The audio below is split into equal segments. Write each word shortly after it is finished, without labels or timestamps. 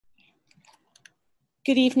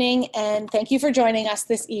Good evening, and thank you for joining us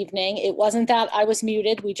this evening. It wasn't that I was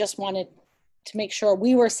muted. We just wanted to make sure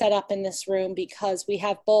we were set up in this room because we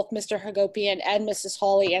have both Mr. Hagopian and Mrs.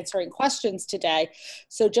 Hawley answering questions today.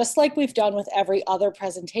 So just like we've done with every other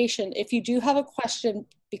presentation, if you do have a question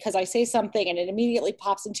because I say something and it immediately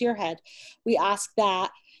pops into your head, we ask that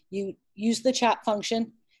you use the chat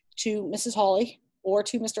function to Mrs. Hawley or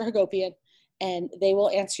to Mr. Hagopian, and they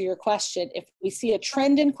will answer your question. If we see a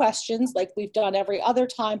trend in questions, like we've done every other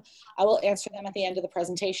time, I will answer them at the end of the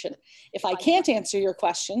presentation. If I can't answer your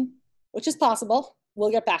question, which is possible,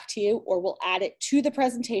 we'll get back to you or we'll add it to the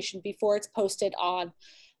presentation before it's posted on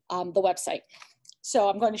the website. So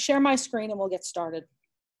I'm going to share my screen and we'll get started.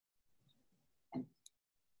 Okay.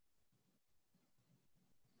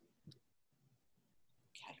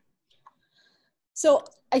 So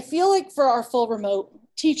I feel like for our full remote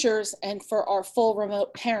teachers and for our full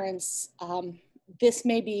remote parents, this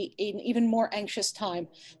may be an even more anxious time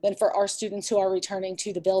than for our students who are returning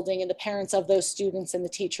to the building and the parents of those students and the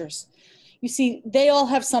teachers. You see, they all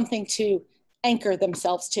have something to anchor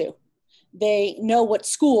themselves to. They know what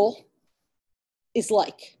school is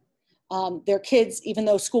like. Their kids, even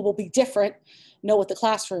though school will be different, know what the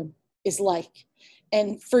classroom is like.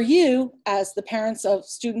 And for you, as the parents of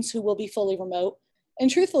students who will be fully remote, and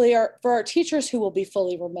truthfully, for our teachers who will be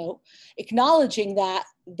fully remote, acknowledging that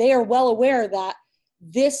they are well aware that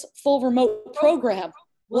this full remote program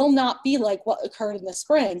will not be like what occurred in the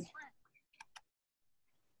spring.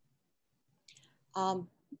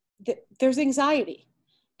 There's anxiety.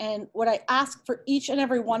 And what I ask for each and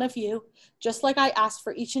every one of you, just like I ask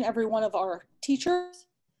for each and every one of our teachers,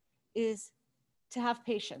 is to have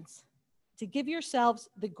patience, to give yourselves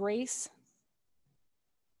the grace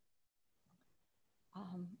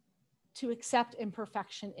to accept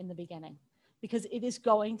imperfection in the beginning, because it is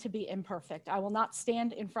going to be imperfect. I will not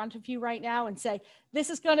stand in front of you right now and say, this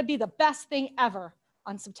is going to be the best thing ever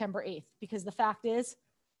on September 8th, because the fact is,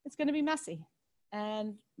 it's going to be messy.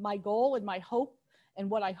 And my goal and my hope, and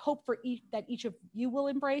what I hope for that each of you will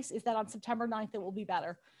embrace, is that on September 9th, it will be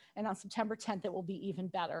better. And on September 10th, it will be even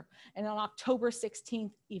better. And on October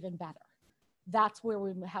 16th, even better. That's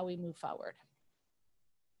how we move forward.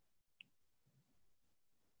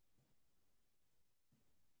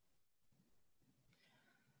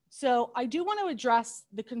 So I do want to address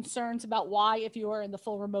the concerns about why, if you are in the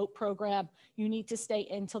full remote program, you need to stay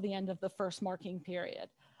until the end of the first marking period.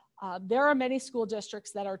 There are many school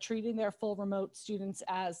districts that are treating their full remote students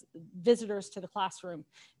as visitors to the classroom,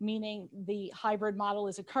 meaning the hybrid model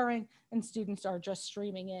is occurring and students are just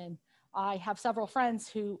streaming in. I have several friends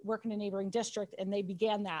who work in a neighboring district and they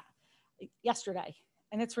began that yesterday,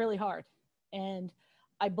 and it's really hard. And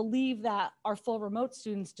I believe that our full remote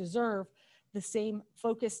students deserve the same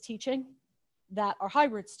focused teaching that our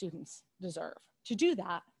hybrid students deserve. To do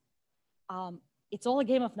that, it's all a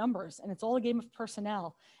game of numbers and it's all a game of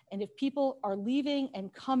personnel. And if people are leaving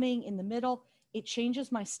and coming in the middle, it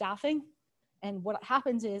changes my staffing. And what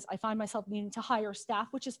happens is I find myself needing to hire staff,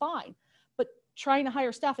 which is fine. But trying to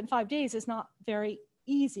hire staff in 5 days is not very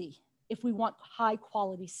easy if we want high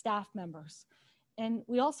quality staff members. And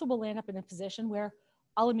we also will land up in a position where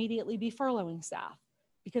I'll immediately be furloughing staff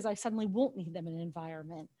because I suddenly won't need them in an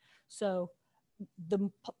environment. So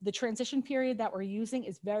the transition period that we're using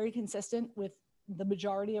is very consistent with the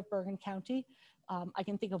majority of Bergen County. I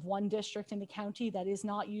can think of one district in the county that is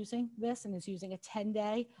not using this and is using a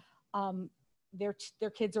 10-day. Their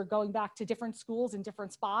kids are going back to different schools in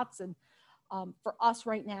different spots. And for us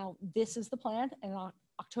right now, this is the plan. And on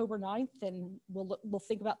October 9th, and we'll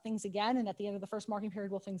think about things again. And at the end of the first marking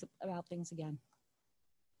period, we'll think about things again.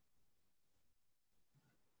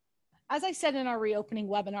 As I said in our reopening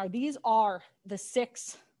webinar, these are the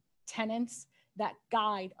 6 tenets that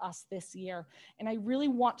guide us this year. And I really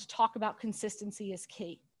want to talk about consistency as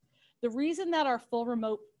key. The reason that our full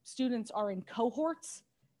remote students are in cohorts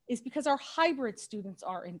is because our hybrid students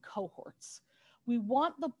are in cohorts. We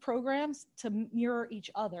want the programs to mirror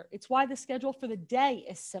each other. It's why the schedule for the day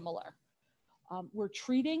is similar. We're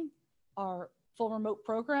treating our full remote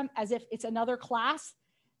program as if it's another class.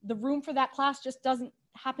 The room for that class just doesn't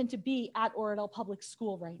happen to be at Oradell Public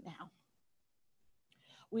School right now.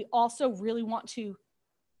 We also really want to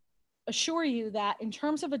assure you that in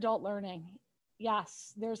terms of adult learning,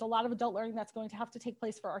 yes, there's a lot of adult learning that's going to have to take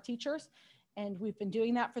place for our teachers. And we've been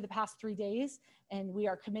doing that for the past 3 days, and we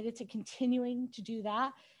are committed to continuing to do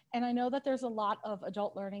that. And I know that there's a lot of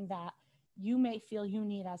adult learning that you may feel you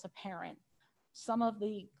need as a parent. Some of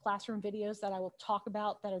the classroom videos that I will talk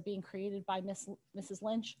about that are being created by Mrs.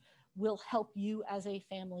 Lynch will help you as a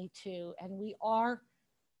family too. And we are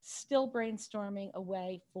still brainstorming a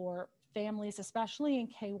way for families, especially in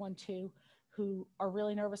K-1-2, who are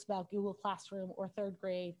really nervous about Google Classroom or third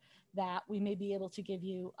grade, that we may be able to give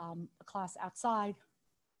you a class outside.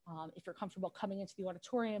 If you're comfortable coming into the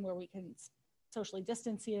auditorium where we can socially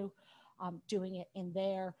distance you, doing it in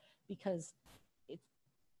there, because it's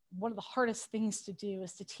one of the hardest things to do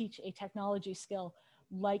is to teach a technology skill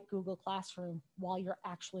like Google Classroom while you're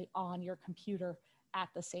actually on your computer at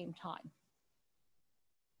the same time.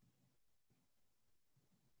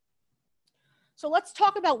 So let's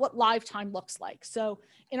talk about what live time looks like. So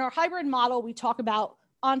in our hybrid model, we talk about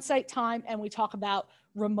on-site time and we talk about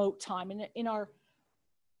remote time. And in our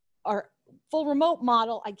full remote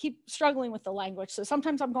model, I keep struggling with the language. So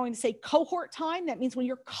sometimes I'm going to say cohort time. That means when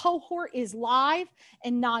your cohort is live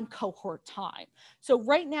and non-cohort time. So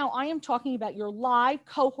right now I am talking about your live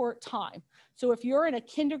cohort time. So if you're in a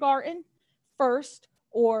kindergarten, first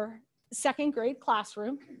or second grade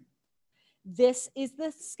classroom, this is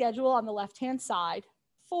the schedule on the left-hand side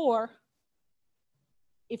for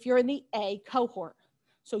if you're in the A cohort.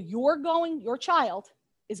 So your child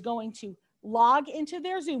is going to log into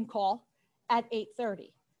their Zoom call at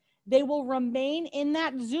 8:30. They will remain in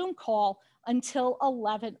that Zoom call until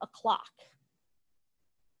 11 o'clock.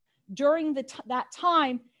 During that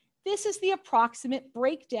time, this is the approximate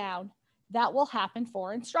breakdown that will happen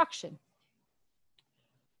for instruction.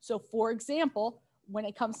 So for example, when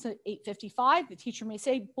it comes to 8:55, the teacher may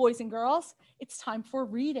say, boys and girls, it's time for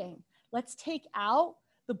reading. Let's take out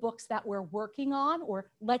the books that we're working on, or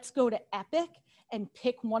let's go to Epic and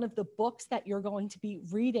pick one of the books that you're going to be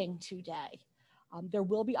reading today. There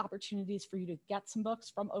will be opportunities for you to get some books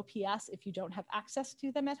from OPS if you don't have access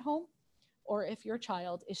to them at home, or if your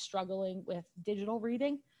child is struggling with digital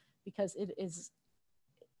reading, because it is,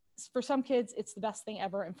 for some kids, it's the best thing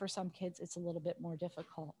ever, and for some kids, it's a little bit more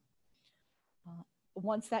difficult.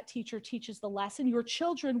 Once that teacher teaches the lesson, your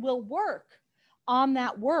children will work on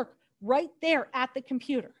that work right there at the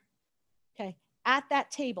computer, okay? At that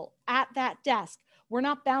table, at that desk. We're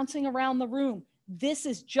not bouncing around the room. This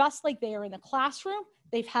is just like they are in the classroom.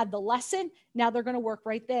 They've had the lesson. Now they're going to work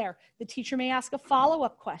right there. The teacher may ask a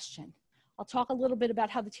follow-up question. I'll talk a little bit about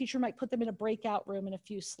how the teacher might put them in a breakout room in a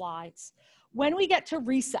few slides. When we get to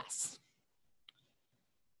recess,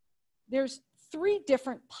 there's 3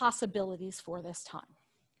 different possibilities for this time.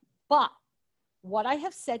 But what I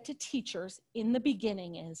have said to teachers in the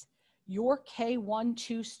beginning is your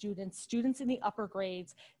K-1-2 students in the upper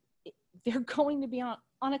grades, they're going to be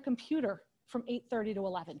on a computer from 8:30 to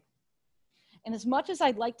 11. And as much as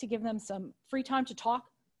I'd like to give them some free time to talk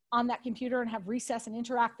on that computer and have recess and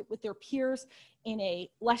interact with their peers in a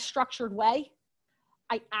less structured way,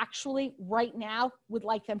 I actually right now would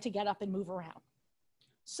like them to get up and move around.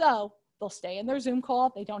 So they'll stay in their Zoom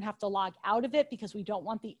call. They don't have to log out of it because we don't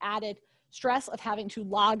want the added stress of having to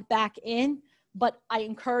log back in. But I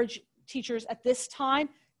encourage teachers at this time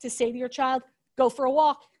to say to your child, go for a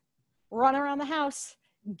walk, run around the house,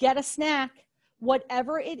 get a snack,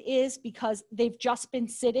 whatever it is, because they've just been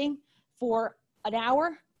sitting for an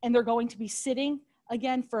hour and they're going to be sitting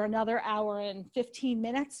again for another hour and 15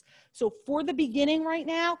 minutes. So for the beginning right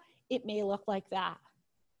now, it may look like that.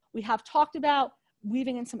 We have talked about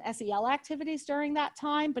weaving in some SEL activities during that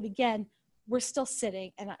time, but again, we're still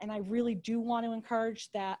sitting, and I really do want to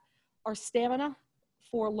encourage that our stamina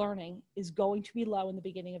for learning is going to be low in the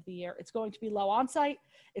beginning of the year. It's going to be low on site.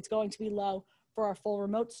 It's going to be low for our full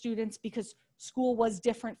remote students because school was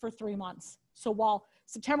different for 3 months. So while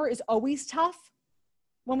September is always tough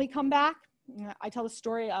when we come back, I tell the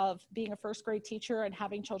story of being a first grade teacher and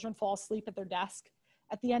having children fall asleep at their desk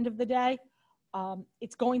at the end of the day.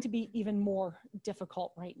 It's going to be even more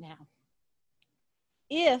difficult right now.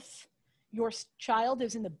 If your child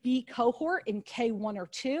is in the B cohort in K1 or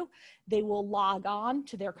 2, they will log on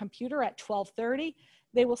to their computer at 12:30.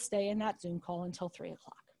 They will stay in that Zoom call until 3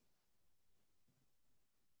 o'clock.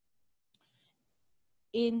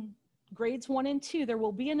 In grades 1 and 2, there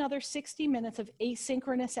will be another 60 minutes of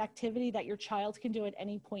asynchronous activity that your child can do at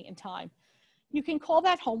any point in time. You can call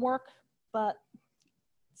that homework, but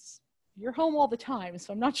you're home all the time,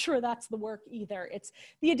 so I'm not sure that's the work either. It's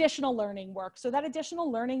the additional learning work. So that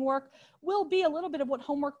additional learning work will be a little bit of what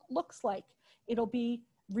homework looks like. It'll be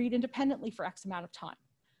read independently for X amount of time.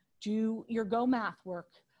 Do your Go Math work.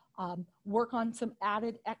 Work on some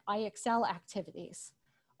added IXL activities.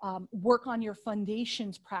 Work on your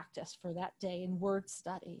foundations practice for that day in word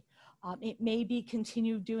study. It may be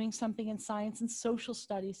continue doing something in science and social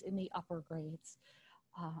studies in the upper grades.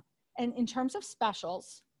 And in terms of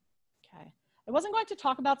specials, okay, I wasn't going to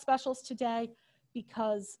talk about specials today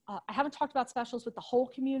because I haven't talked about specials with the whole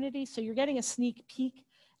community, so you're getting a sneak peek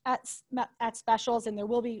at specials, and there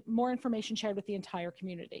will be more information shared with the entire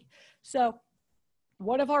community. So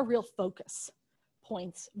one of our real focus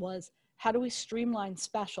points was, how do we streamline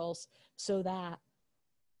specials so that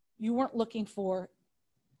you weren't looking for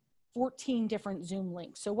 14 different Zoom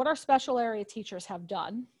links? So what our special area teachers have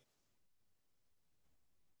done,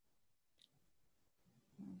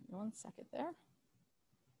 one second there.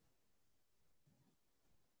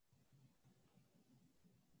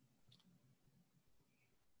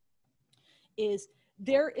 Is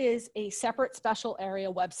there is a separate special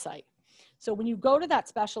area website. So when you go to that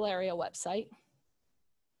special area website,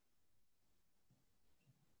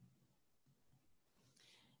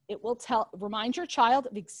 it will remind your child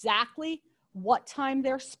of exactly what time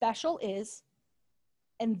their special is.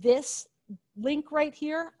 And this link right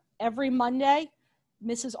here, every Monday,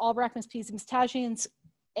 Mrs. Albrecht, Ms. Pease, Ms. Tajian's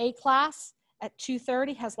A class at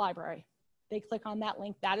 2:30 has library. They click on that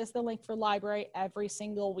link. That is the link for library every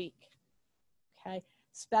single week. Okay,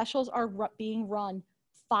 specials are being run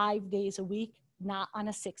 5 days a week, not on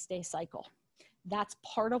a 6-day cycle. That's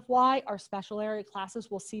part of why our special area classes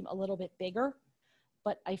will seem a little bit bigger,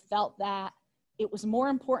 but I felt that it was more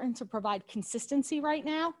important to provide consistency right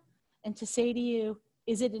now and to say to you,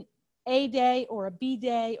 is it an A day or a B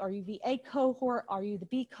day? Are you the A cohort? Are you the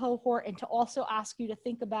B cohort? And to also ask you to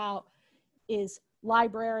think about, is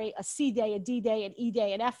library a C day, a D day, an E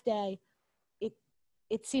day, an F day?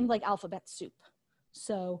 It seemed like alphabet soup.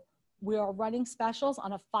 So we are running specials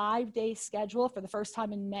on a 5-day schedule for the first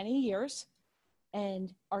time in many years.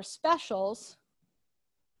 And our specials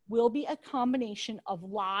will be a combination of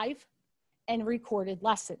live and recorded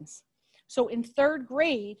lessons. So in 3rd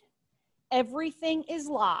grade, everything is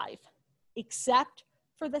live except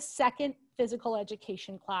for the 2nd physical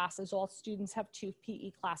education class, as all students have 2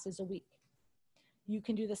 PE classes a week. You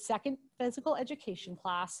can do the 2nd physical education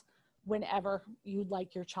class whenever you'd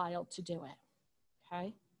like your child to do it,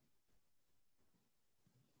 okay?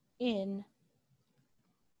 In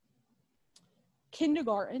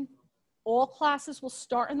kindergarten, all classes will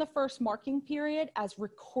start in the first marking period as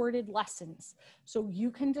recorded lessons. So you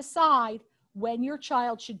can decide when your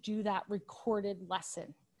child should do that recorded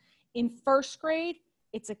lesson. In 1st grade,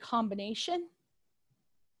 it's a combination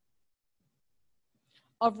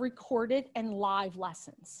of recorded and live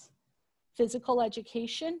lessons. Physical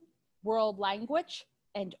education, world language,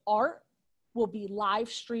 and art will be live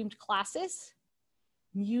streamed classes.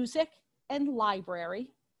 Music and library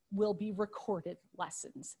will be recorded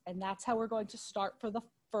lessons. And that's how we're going to start for the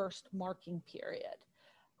first marking period.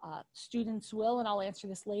 Students will, and I'll answer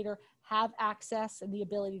this later, have access and the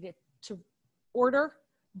ability to order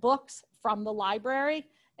books from the library,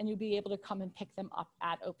 and you'll be able to come and pick them up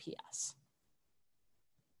at OPS.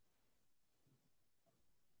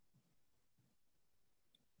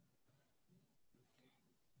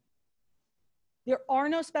 There are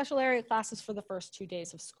no special area classes for the first 2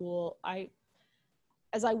 days of school.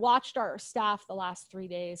 As I watched our staff the last 3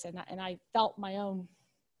 days and I felt my own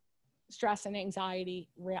stress and anxiety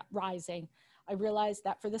rising, I realized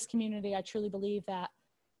that for this community, I truly believe that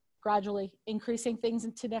gradually increasing things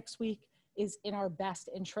into next week is in our best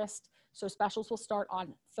interest. So specials will start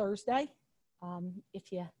on Thursday.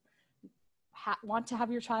 If you want to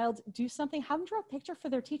have your child do something, have them draw a picture for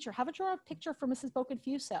their teacher. Have them draw a picture for Mrs.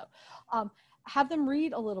 Boconfuso. Have them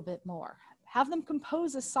read a little bit more. Have them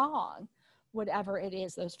compose a song, whatever it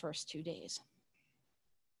is those first 2 days.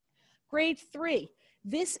 Grade 3,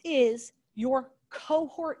 this is your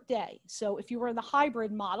cohort day. So if you were in the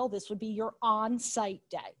hybrid model, this would be your on-site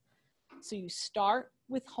day. So you start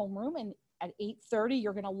with homeroom, and at 8:30,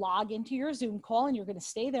 you're gonna log into your Zoom call, and you're gonna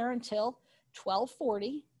stay there until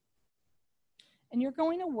 12:40. And you're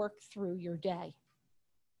going to work through your day.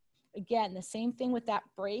 Again, the same thing with that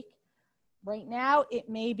break. Right now, it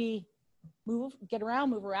may be move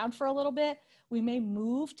around for a little bit. We may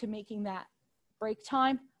move to making that break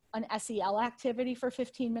time an SEL activity for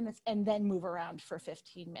 15 minutes and then move around for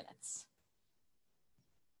 15 minutes.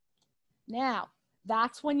 Now,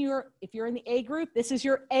 that's when if you're in the A group, this is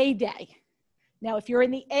your A day. Now, if you're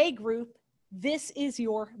in the A group, this is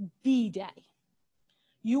your B day.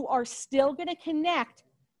 You are still gonna connect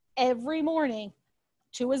every morning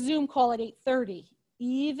to a Zoom call at 8:30,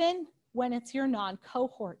 even when it's your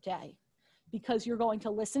non-cohort day, because you're going to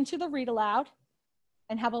listen to the read aloud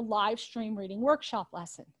and have a live stream reading workshop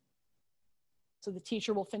lesson. So the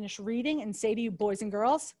teacher will finish reading and say to you, boys and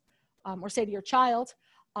girls, or say to your child,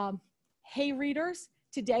 hey readers,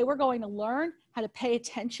 today we're going to learn how to pay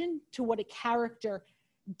attention to what a character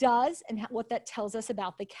does and what that tells us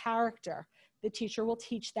about the character. The teacher will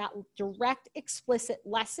teach that direct, explicit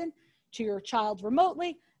lesson to your child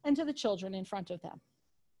remotely and to the children in front of them.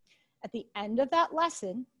 At the end of that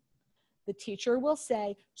lesson, the teacher will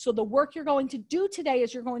say, so the work you're going to do today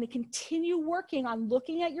is you're going to continue working on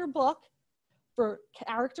looking at your book for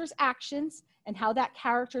character's actions and how that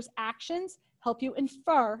character's actions help you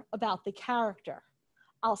infer about the character.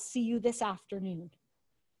 I'll see you this afternoon.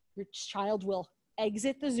 Your child will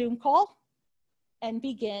exit the Zoom call and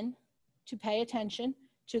begin to pay attention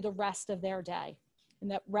to the rest of their day.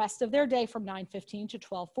 And that rest of their day from 9:15 to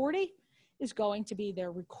 12:40 is going to be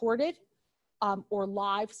their recorded or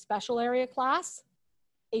live special area class,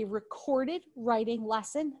 a recorded writing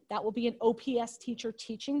lesson. That will be an OPS teacher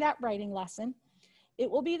teaching that writing lesson. It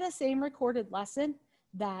will be the same recorded lesson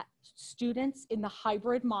that students in the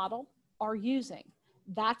hybrid model are using.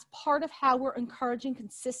 That's part of how we're encouraging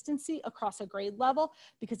consistency across a grade level,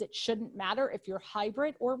 because it shouldn't matter if you're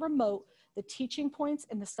hybrid or remote, the teaching points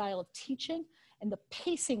and the style of teaching and the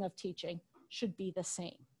pacing of teaching should be the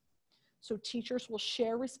same. So teachers will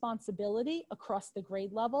share responsibility across the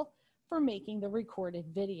grade level for making the recorded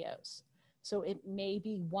videos. So it may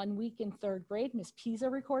be 1 week in 3rd grade, Ms. Pisa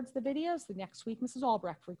records the videos. The next week, Mrs.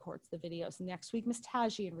 Albrecht records the videos. The next week, Ms.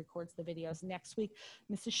 Tajian records the videos. Next week,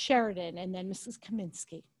 Mrs. Sheridan, and then Mrs.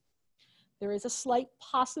 Kaminsky. There is a slight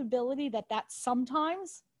possibility that that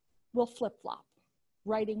sometimes will flip-flop.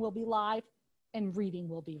 Writing will be live and reading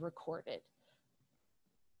will be recorded.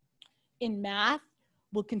 In math,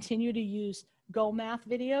 we'll continue to use Go Math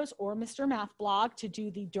videos or Mr. Math blog to do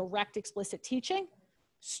the direct explicit teaching.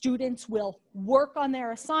 Students will work on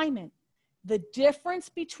their assignment. The difference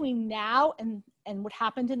between now and what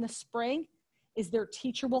happened in the spring is their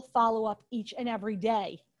teacher will follow up each and every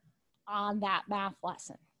day on that math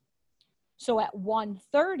lesson. So at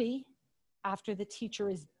 1:30, after the teacher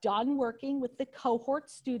is done working with the cohort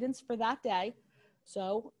students for that day,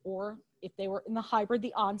 so, or if they were in the hybrid,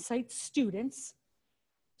 the on-site students.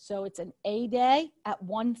 So it's an A day at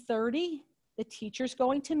 1:30. The teacher's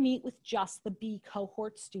going to meet with just the B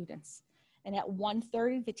cohort students. And at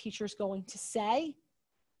 1:30, the teacher's going to say,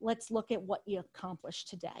 let's look at what you accomplished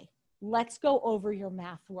today. Let's go over your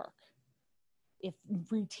math work. If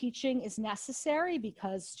reteaching is necessary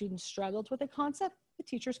because students struggled with a concept, the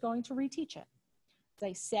teacher's going to reteach it. As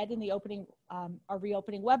I said in the opening, our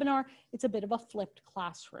reopening webinar, it's a bit of a flipped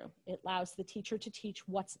classroom. It allows the teacher to teach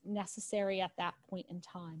what's necessary at that point in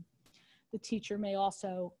time. The teacher may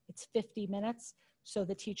also, it's 50 minutes, so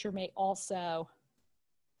the teacher may also,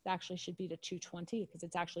 it actually should be to 2:20 because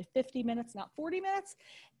it's actually 50 minutes, not 40 minutes.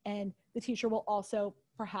 And the teacher will also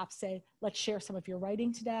perhaps say, let's share some of your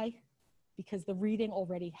writing today, because the reading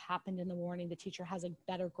already happened in the morning. The teacher has a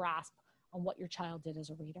better grasp on what your child did as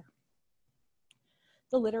a reader.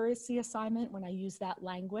 The literacy assignment, when I use that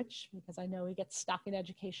language, because I know we get stuck in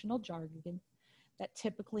educational jargon, that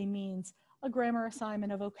typically means a grammar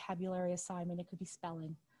assignment, a vocabulary assignment. It could be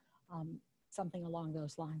spelling, something along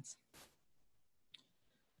those lines.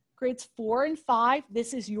 Grades 4 and 5,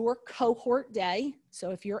 this is your cohort day.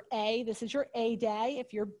 So if you're A, this is your A day.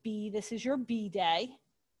 If you're B, this is your B day.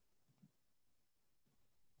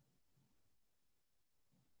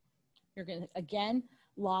 You're going to, again,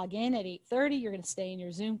 log in at 8:30. You're going to stay in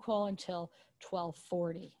your Zoom call until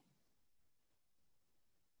 12:40.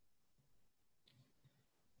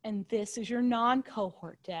 And this is your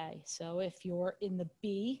non-cohort day. So if you're in the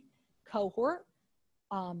B cohort,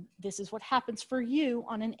 this is what happens for you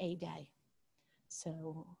on an A day.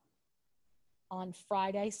 So on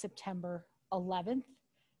Friday, September 11th,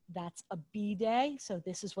 that's a B day. So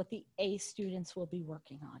this is what the A students will be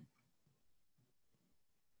working on.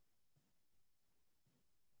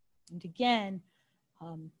 And again,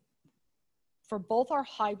 for both our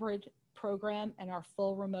hybrid program and our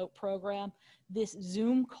full remote program, this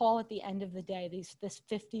Zoom call at the end of the day, this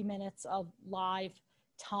 50 minutes of live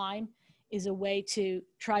time is a way to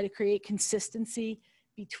try to create consistency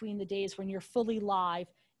between the days when you're fully live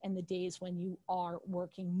and the days when you are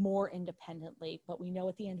working more independently. But we know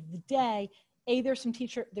at the end of the day,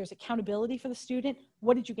 there's accountability for the student.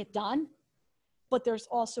 What did you get done? But there's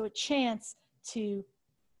also a chance to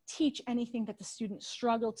teach anything that the student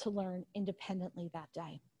struggled to learn independently that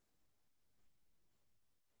day.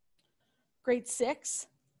 Grade 6,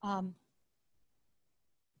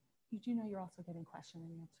 you do know you're also getting question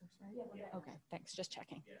and answers, right? Yeah. Okay, thanks, just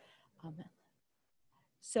checking. Yeah.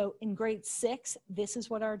 So in grade 6, this is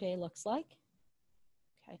what our day looks like.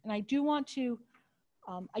 Okay, and I do want to,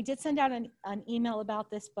 I did send out an email about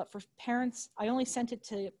this, but for parents, I only sent it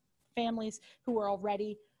to families who were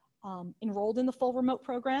already enrolled in the full remote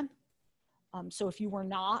program. So if you were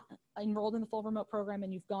not enrolled in the full remote program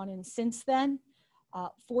and you've gone in since then,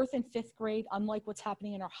 4th and 5th grade, unlike what's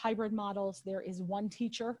happening in our hybrid models, there is one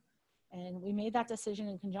teacher And we made that decision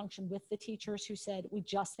in conjunction with the teachers who said, we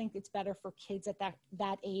just think it's better for kids at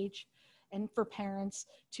that age and for parents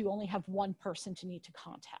to only have one person to need to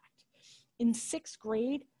contact. In 6th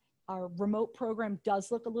grade, our remote program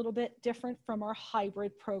does look a little bit different from our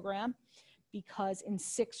hybrid program, because in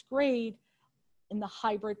 6th grade, in the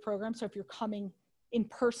hybrid program, so if you're coming in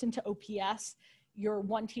person to OPS, your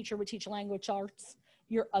one teacher would teach language arts,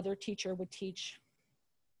 your other teacher would teach,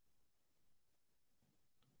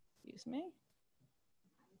 excuse me,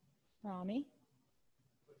 Rami,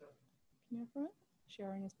 come here for a minute.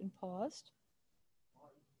 Sharing has been paused.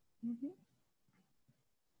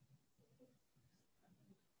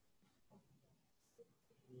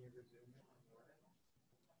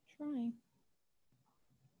 Trying.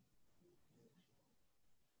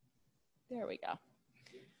 There we go.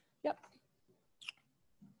 Yep.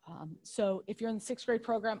 So if you're in the 6th grade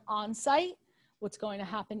program on site, what's going to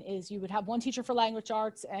happen is you would have one teacher for language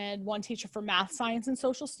arts and one teacher for math, science, and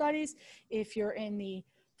social studies. If you're in the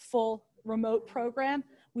full remote program,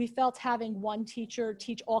 we felt having one teacher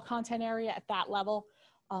teach all content area at that level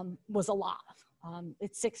was a lot.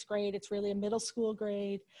 It's 6th grade, it's really a middle school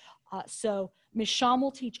grade. So Ms. Sham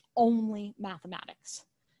will teach only mathematics.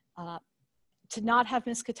 To not have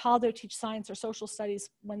Ms. Cataldo teach science or social studies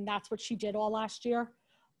when that's what she did all last year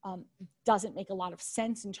doesn't make a lot of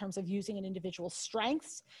sense in terms of using an individual's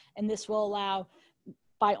strengths. And this will allow,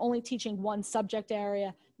 by only teaching one subject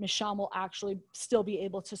area, Ms. Sham will actually still be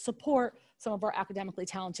able to support some of our academically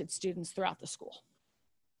talented students throughout the school.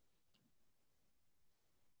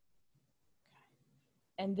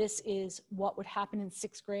 And this is what would happen in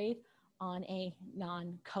 6th grade on a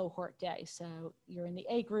non-cohort day. So you're in the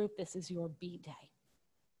A group, this is your B day.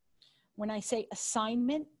 When I say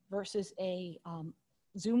assignment versus a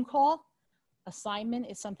Zoom call, assignment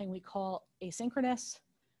is something we call asynchronous.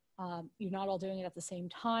 You're not all doing it at the same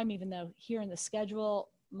time, even though here in the schedule,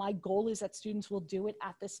 my goal is that students will do it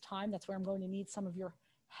at this time. That's where I'm going to need some of your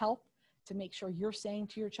help to make sure you're saying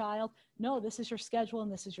to your child, no, this is your schedule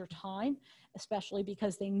and this is your time, especially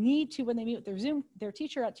because they need to, when they meet with their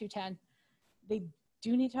teacher at 2:10, they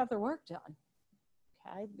do need to have their work done,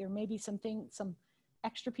 okay? There may be some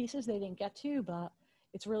extra pieces they didn't get to, but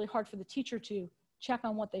it's really hard for the teacher to check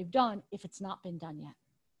on what they've done if it's not been done yet.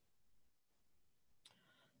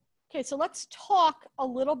 Okay, so let's talk a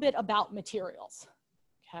little bit about materials,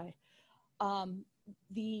 okay?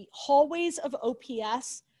 The hallways of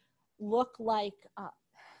OPS look like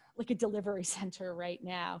a delivery center right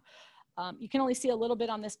now. You can only see a little bit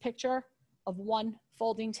on this picture of one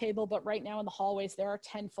folding table, but right now in the hallways, there are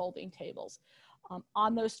 10 folding tables.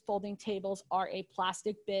 On those folding tables are a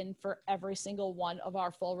plastic bin for every single one of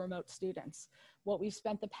our full remote students. What we've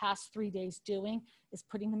spent the past 3 days doing is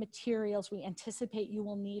putting the materials we anticipate you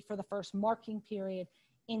will need for the first marking period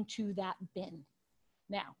into that bin.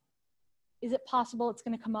 Now, is it possible it's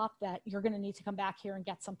going to come up that you're going to need to come back here and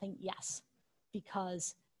get something? Yes,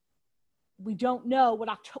 because we don't know what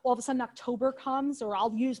all of a sudden October comes, or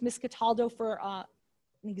I'll use Ms. Cataldo for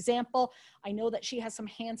an example. I know that she has some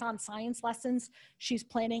hands-on science lessons she's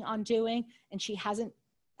planning on doing, and she hasn't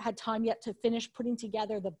had time yet to finish putting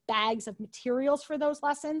together the bags of materials for those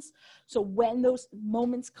lessons. So when those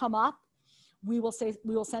moments come up, we will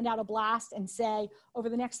send out a blast and say, over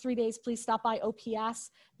the next 3 days, please stop by OPS.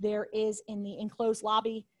 There is, in the enclosed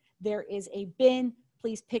lobby, there is a bin.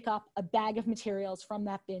 Please pick up a bag of materials from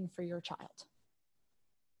that bin for your child.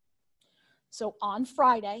 So on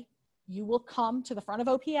Friday, you will come to the front of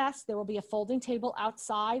OPS. There will be a folding table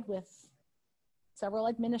outside with several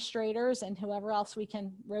administrators and whoever else we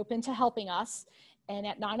can rope into helping us. And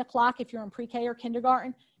at 9 o'clock, if you're in pre-K or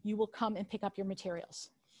kindergarten, you will come and pick up your materials.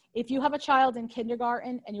 If you have a child in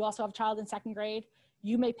kindergarten and you also have a child in 2nd grade,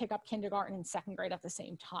 you may pick up kindergarten and 2nd grade at the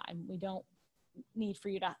same time. We don't need for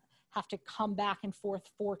you to have to come back and forth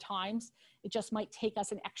 4 times. It just might take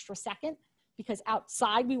us an extra second, because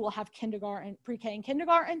outside we will have kindergarten, pre-K and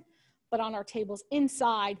kindergarten, but on our tables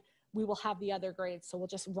inside, we will have the other grades. So we'll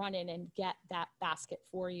just run in and get that basket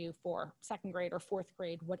for you for 2nd grade or 4th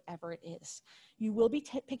grade, whatever it is. You will be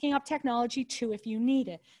picking up technology too if you need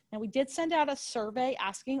it. Now, we did send out a survey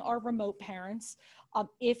asking our remote parents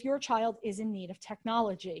if your child is in need of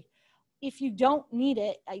technology. If you don't need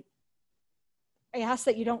it, I ask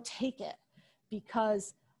that you don't take it,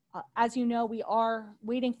 because as you know, we are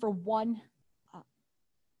waiting for one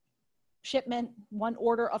shipment, one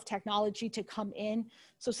order of technology to come in.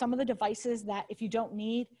 So some of the devices that, if you don't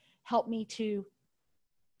need, help me to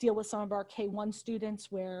deal with some of our K1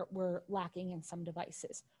 students where we're lacking in some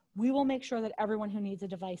devices. We will make sure that everyone who needs a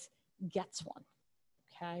device gets one,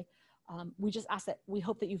 okay? We just ask that, we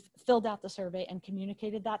hope that you've filled out the survey and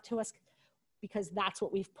communicated that to us, because that's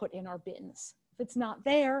what we've put in our bins. If it's not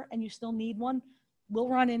there and you still need one, we'll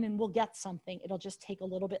run in and we'll get something. It'll just take a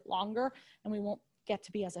little bit longer and we won't get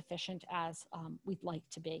to be as efficient as we'd like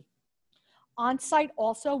to be. On site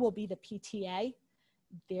also will be the PTA.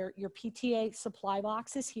 Your PTA supply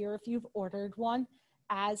box is here if you've ordered one,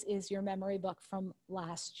 as is your memory book from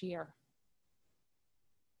last year.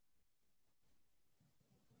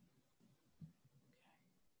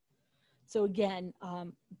 So again,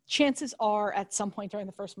 chances are at some point during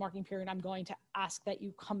the first marking period, I'm going to ask that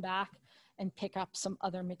you come back and pick up some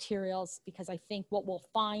other materials, because I think what we'll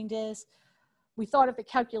find is, we thought of the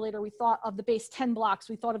calculator, we thought of the base 10 blocks,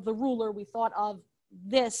 we thought of the ruler, we thought of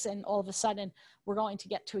this, and all of a sudden we're going to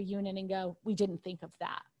get to a unit and go, we didn't think of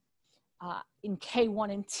that. In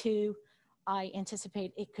K1 and 2, I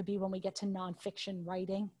anticipate it could be when we get to nonfiction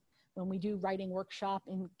writing. When we do writing workshop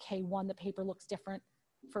in K1, the paper looks different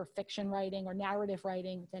for fiction writing or narrative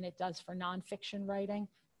writing than it does for nonfiction writing,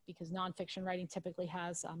 because nonfiction writing typically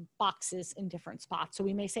has boxes in different spots. So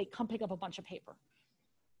we may say, come pick up a bunch of paper.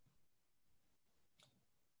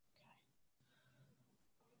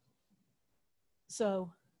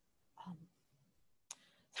 So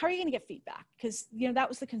how are you going to get feedback? Because, you know, that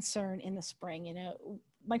was the concern in the spring. You know,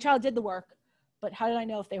 my child did the work, but how did I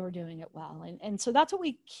know if they were doing it well? And so that's what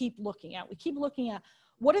we keep looking at. We keep looking at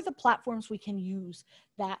what are the platforms we can use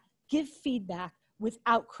that give feedback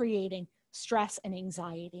without creating stress and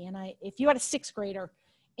anxiety. And if you had a 6th grader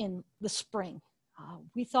in the spring,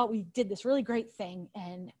 we thought we did this really great thing,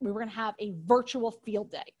 and we were going to have a virtual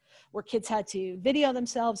field day where kids had to video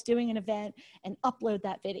themselves doing an event and upload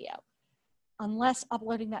that video. Unless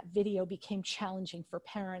uploading that video became challenging for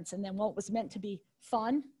parents, and then what was meant to be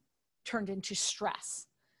fun turned into stress.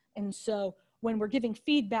 And so when we're giving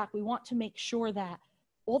feedback, we want to make sure that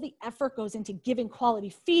all the effort goes into giving quality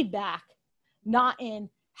feedback, not in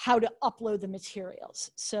how to upload the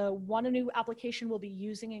materials. So one new application we'll be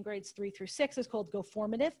using in grades 3 through 6 is called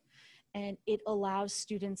GoFormative, and it allows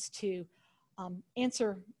students to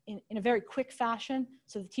answer in a very quick fashion,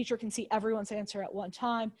 so the teacher can see everyone's answer at one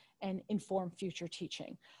time and inform future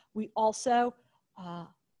teaching. We also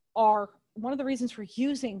one of the reasons we're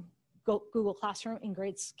using Google Classroom in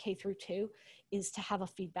grades K through 2 is to have a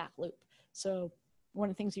feedback loop. So one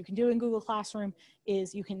of the things you can do in Google Classroom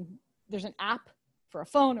is there's an app for a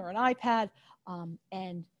phone or an iPad,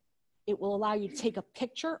 and it will allow you to take a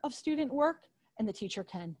picture of student work, and the teacher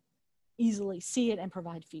can easily see it and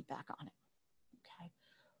provide feedback on it. Okay,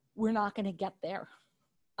 we're not going to get there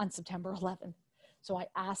on September 11th. So I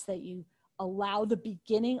ask that you allow the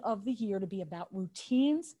beginning of the year to be about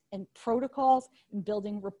routines and protocols and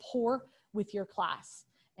building rapport with your class.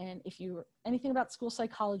 And if you're anything about school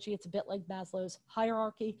psychology, it's a bit like Maslow's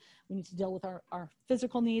hierarchy. We need to deal with our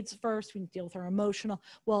physical needs first. We need to deal with our emotional.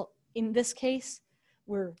 Well, in this case,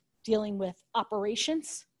 we're dealing with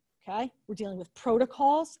operations, okay? We're dealing with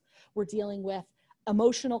protocols. We're dealing with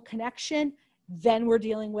emotional connection. Then we're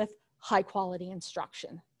dealing with high quality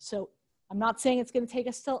instruction. So I'm not saying it's going to take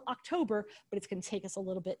us till October, but it's going to take us a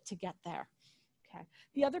little bit to get there, okay?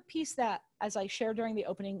 The other piece that, as I shared during the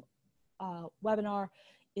opening webinar,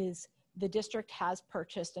 is the district has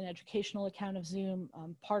purchased an educational account of Zoom.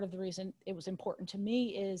 Part of the reason it was important to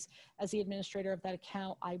me is, as the administrator of that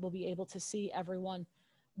account, I will be able to see everyone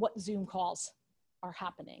what Zoom calls are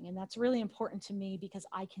happening. And that's really important to me because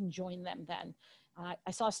I can join them then.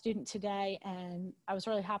 I saw a student today and I was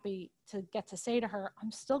really happy to get to say to her,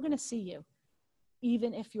 I'm still going to see you,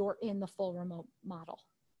 even if you're in the full remote model.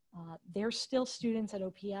 They're still students at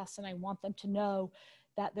OPS, and I want them to know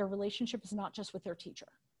that their relationship is not just with their teacher,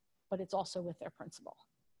 but it's also with their principal.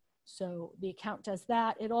 So the account does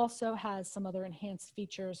that. It also has some other enhanced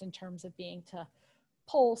features in terms of being to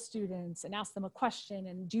poll students and ask them a question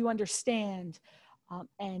and do you understand?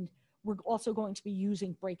 And we're also going to be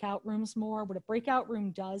using breakout rooms more. What a breakout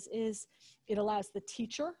room does is it allows the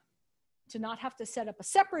teacher to not have to set up a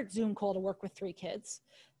separate Zoom call to work with 3 kids,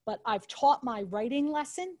 but I've taught my writing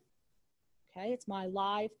lesson. Okay, it's my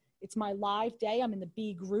live day. I'm in the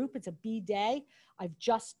B group. It's a B day. I've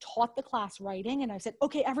just taught the class writing and I said,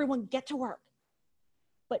 okay, everyone get to work.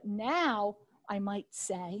 But now I might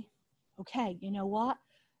say, okay, you know what?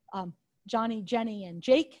 Johnny, Jenny, and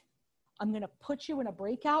Jake, I'm going to put you in a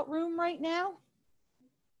breakout room right now.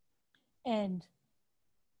 And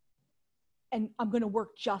I'm going to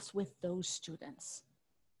work just with those students.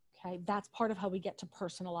 Okay, that's part of how we get to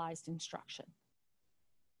personalized instruction.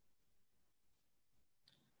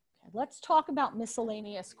 Let's talk about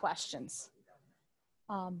miscellaneous questions.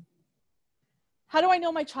 How How do I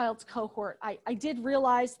know my child's cohort? I did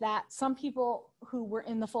realize that some people who were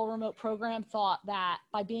in the full remote program thought that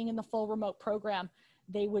by being in the full remote program,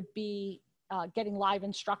 they would be getting live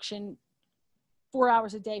instruction 4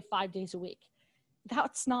 hours a day, 5 days a week.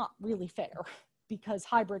 That's not really fair because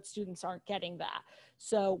hybrid students aren't getting that.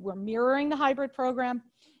 So we're mirroring the hybrid program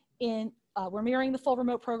we're mirroring the full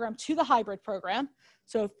remote program to the hybrid program.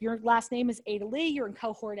 So if your last name is A to Lee, you're in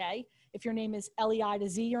cohort A. If your name is L-E-I to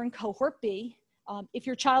Z, you're in cohort B. If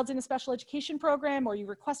your child's in a special education program or you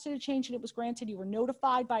requested a change and it was granted, you were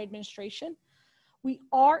notified by administration. We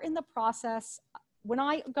are in the process, when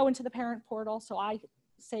I go into the parent portal, so I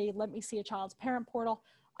say, let me see a child's parent portal,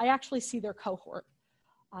 I actually see their cohort.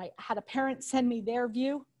 I had a parent send me their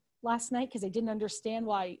view last night because they didn't understand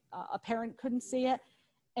why a parent couldn't see it.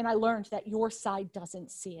 And I learned that your side doesn't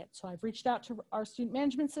see it. So I've reached out to our student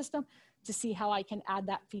management system to see how I can add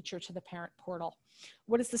that feature to the parent portal.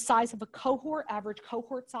 What is the size of a cohort? Average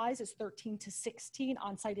cohort size is 13 to 16.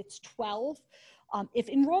 On-site, it's 12. If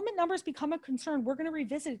enrollment numbers become a concern, we're going to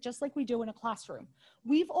revisit it just like we do in a classroom.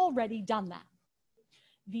 We've already done that.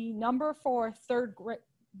 The number for third grade,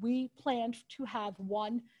 we planned to have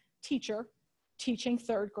one teacher teaching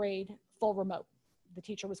third grade full remote. The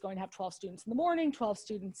teacher was going to have 12 students in the morning, 12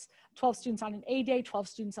 students on an A day, 12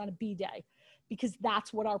 students on a B day, because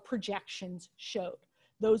that's what our projections showed.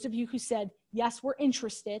 Those of you who said, yes, we're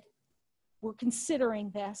interested, we're considering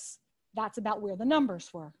this, that's about where the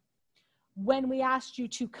numbers were. When we asked you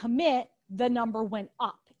to commit, the number went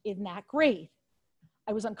up in that grade.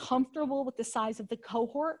 I was uncomfortable with the size of the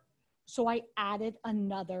cohort, so I added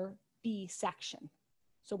another B section.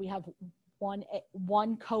 So we have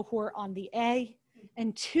one cohort on the A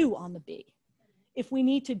and 2 on the B. If we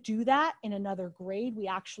need to do that in another grade, we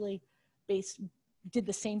actually did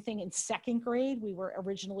the same thing in second grade. We were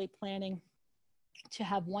originally planning to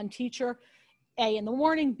have one teacher, A in the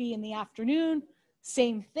morning, B in the afternoon,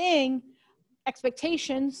 same thing.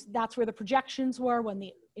 Expectations, that's where the projections were when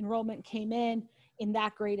the enrollment came in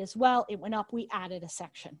that grade as well. It went up, we added a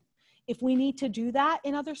section. If we need to do that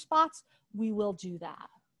in other spots, we will do that.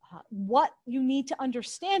 What you need to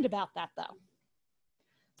understand about that though.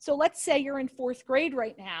 So let's say you're in 4th grade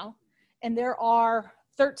right now, and there are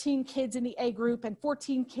 13 kids in the A group and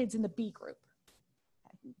 14 kids in the B group.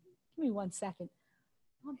 Give me 1 second.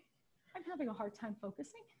 I'm having a hard time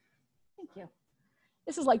focusing. Thank you.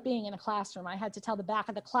 This is like being in a classroom. I had to tell the back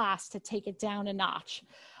of the class to take it down a notch.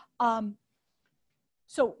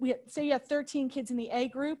 So say you have 13 kids in the A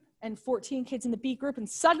group and 14 kids in the B group, and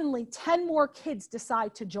suddenly 10 more kids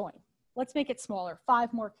decide to join. Let's make it smaller.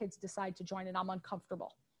 5 more kids decide to join, and I'm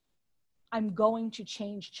uncomfortable. I'm going to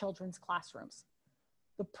change children's classrooms.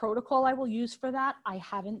 The protocol I will use for that, I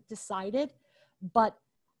haven't decided, but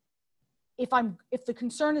if the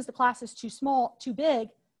concern is the class is too small, too big,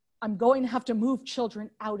 I'm going to have to move children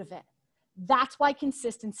out of it. That's why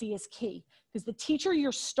consistency is key, because the teacher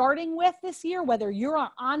you're starting with this year, whether you're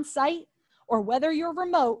on site or whether you're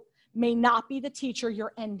remote, may not be the teacher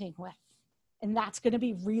you're ending with. And that's going to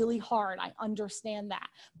be really hard. I understand that.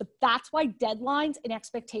 But that's why deadlines and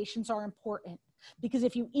expectations are important. Because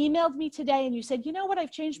if you emailed me today and you said, you know what,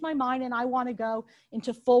 I've changed my mind and I want to go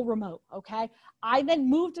into full remote, okay? I then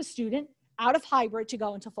moved a student out of hybrid to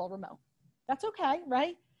go into full remote. That's okay,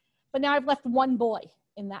 right? But now I've left one boy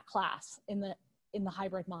in that class in the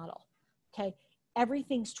hybrid model, okay?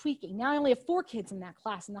 Everything's tweaking. Now I only have 4 kids in that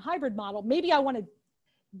class in the hybrid model. Maybe I want to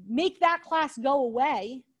make that class go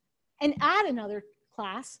away and add another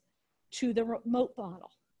class to the remote model.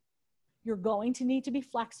 You're going to need to be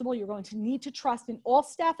flexible. You're going to need to trust in all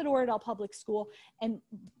staff at Oradell Public School. And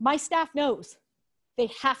my staff knows they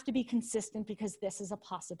have to be consistent because this is a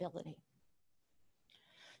possibility.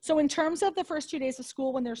 So in terms of the first 2 days of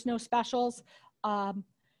school when there's no specials,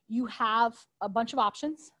 you have a bunch of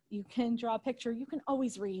options. You can draw a picture. You can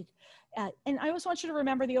always read. And I always want you to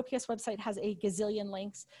remember the OPS website has a gazillion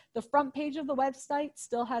links. The front page of the website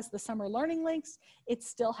still has the summer learning links. It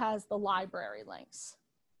still has the library links.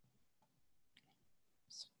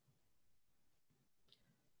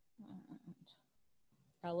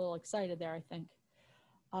 Got a little excited there, I think.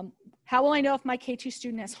 How will I know if my K2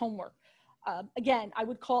 student has homework? Again, I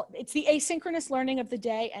would call it's the asynchronous learning of the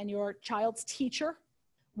day, and your child's teacher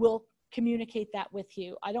will communicate that with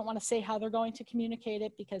you. I don't want to say how they're going to communicate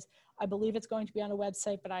it because I believe it's going to be on a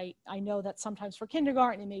website, but I know that sometimes for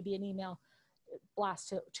kindergarten, it may be an email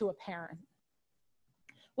blast to a parent.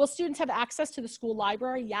 Will students have access to the school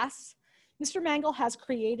library? Yes. Mr. Mangle has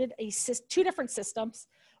created 2 different systems.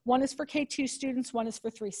 One is for K2 students, one is for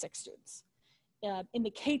 3-6 students. In the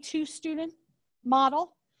K2 student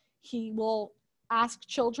model, he will ask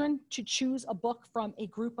children to choose a book from a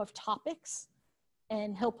group of topics,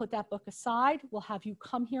 and he'll put that book aside. We'll have you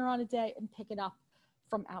come here on a day and pick it up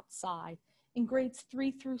from outside. In grades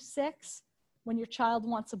 3 through 6, when your child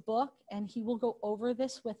wants a book, and he will go over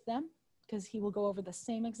this with them, because he will go over the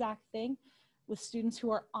same exact thing with students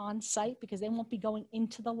who are on site, because they won't be going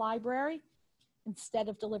into the library. Instead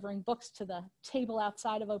of delivering books to the table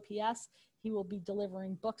outside of OPS, he will be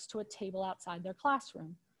delivering books to a table outside their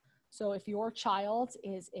classroom. So if your child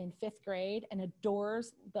is in 5th grade and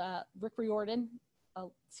adores the Rick Riordan, a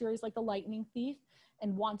series like The Lightning Thief,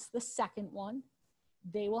 and wants the second one,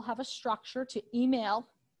 they will have a structure to email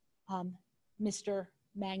Mr.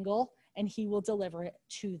 Mangle, and he will deliver it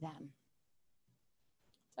to them.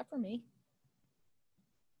 Except for me.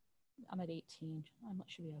 I'm at 18. I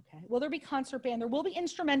should be okay. Will there be concert band? There will be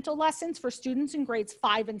instrumental lessons for students in grades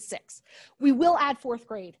 5 and 6. We will add 4th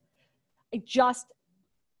grade. I just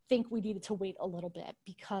think we needed to wait a little bit,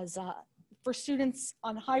 because for students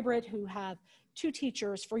on hybrid who have 2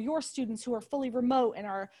 teachers, for your students who are fully remote and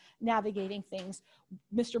are navigating things,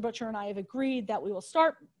 Mr. Butcher and I have agreed that we will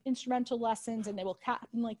start instrumental lessons and they will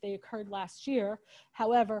happen like they occurred last year.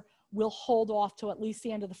 However, we'll hold off till at least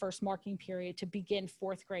the end of the first marking period to begin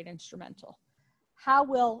 4th grade instrumental. How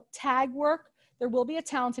will tag work? There will be a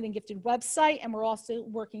talented and gifted website, and we're also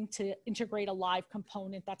working to integrate a live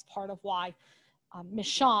component. That's part of why Ms.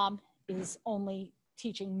 Sham is only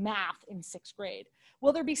teaching math in 6th grade.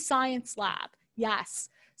 Will there be science lab? Yes.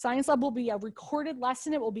 Science lab will be a recorded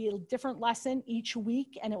lesson. It will be a different lesson each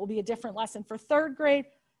week, and it will be a different lesson for 3rd grade.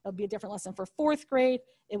 It'll be a different lesson for 4th grade.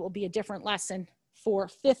 It will be a different lesson for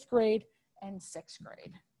 5th grade and 6th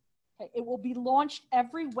grade. Okay. It will be launched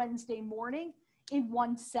every Wednesday morning in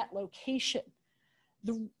one set location.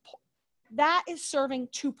 That is serving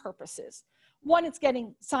 2 purposes. One, it's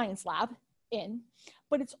getting science lab in,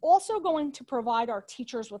 but it's also going to provide our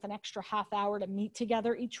teachers with an extra half hour to meet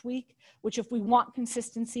together each week, which, if we want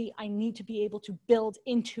consistency, I need to be able to build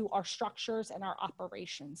into our structures and our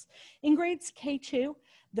operations. In grades K2,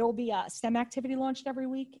 there will be a STEM activity launched every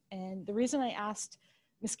week. And the reason I asked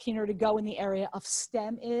Ms. Keener to go in the area of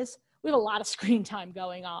STEM is we have a lot of screen time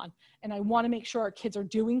going on, and I want to make sure our kids are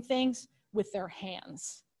doing things with their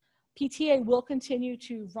hands. PTA will continue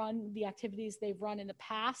to run the activities they've run in the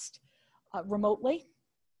past remotely.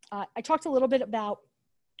 I talked a little bit about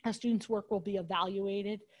how students' work will be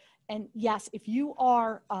evaluated. And yes, if you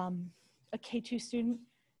are a K2 student,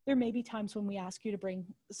 there may be times when we ask you to bring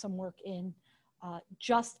some work in,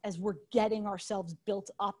 just as we're getting ourselves built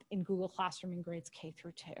up in Google Classroom in grades K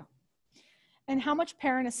through 2. And how much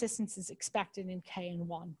parent assistance is expected in K and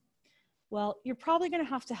 1? Well, you're probably going to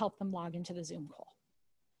have to help them log into the Zoom call.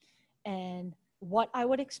 And what I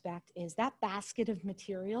would expect is that basket of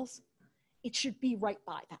materials, it should be right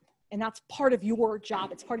by them. And that's part of your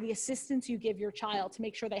job. It's part of the assistance you give your child to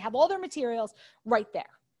make sure they have all their materials right there.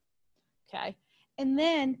 Okay. And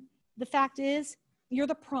then the fact is, you're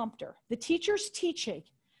the prompter. The teacher's teaching.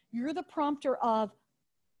 You're the prompter of,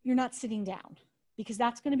 you're not sitting down, because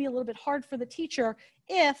that's going to be a little bit hard for the teacher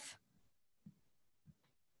if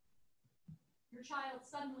your child's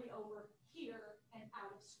suddenly over here and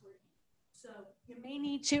out of screen. So you may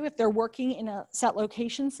need to, if they're working in a set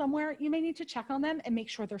location somewhere, you may need to check on them and make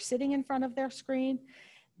sure they're sitting in front of their screen.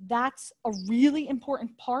 That's a really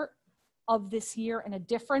important part of this year and a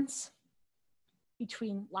difference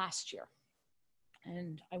between last year.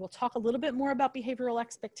 And I will talk a little bit more about behavioral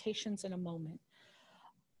expectations in a moment.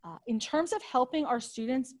 In terms of helping our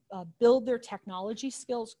students build their technology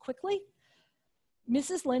skills quickly,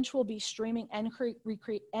 Mrs. Lynch will be streaming and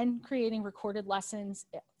creating recorded lessons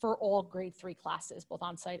for all grade 3 classes, both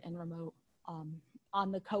on-site and remote,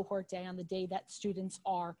 on the cohort day, on the day that students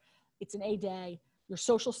are, it's an A day. Your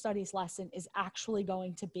social studies lesson is actually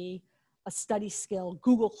going to be a study skill,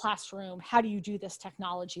 Google Classroom, how do you do this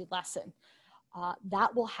technology lesson?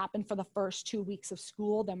 That will happen for the first 2 weeks of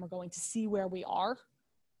school. Then we're going to see where we are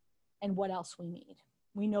and what else we need.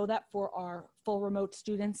 We know that for our full remote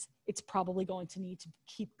students, it's probably going to need to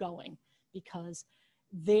keep going, because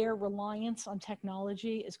their reliance on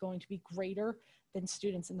technology is going to be greater than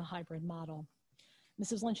students in the hybrid model.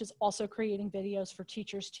 Mrs. Lynch is also creating videos for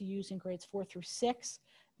teachers to use in grades 4 through 6.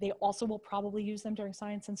 They also will probably use them during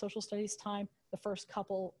science and social studies time, the first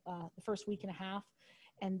week and a half.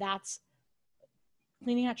 And that's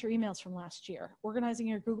cleaning out your emails from last year, organizing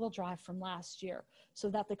your Google Drive from last year, so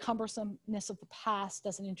that the cumbersomeness of the past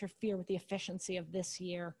doesn't interfere with the efficiency of this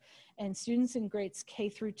year. And students in grades K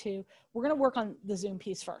through 2, we're going to work on the Zoom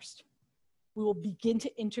piece first. We will begin to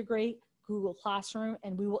integrate Google Classroom,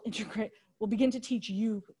 and we'll begin to teach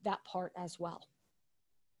you that part as well.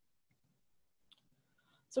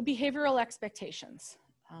 So behavioral expectations.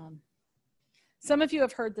 Some of you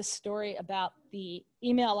have heard this story about the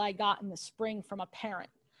email I got in the spring from a parent.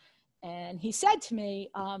 And he said to me,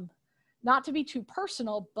 not to be too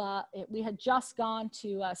personal, but we had just gone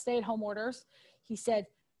to stay-at-home orders. He said,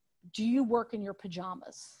 do you work in your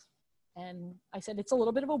pajamas? And I said, it's a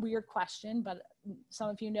little bit of a weird question, but some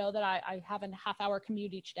of you know that I have a half-hour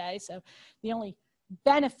commute each day. So the only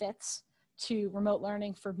benefits to remote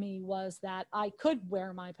learning for me was that I could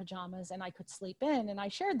wear my pajamas and I could sleep in. And I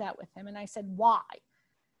shared that with him. And I said, why?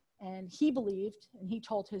 And he believed, and he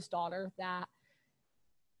told his daughter that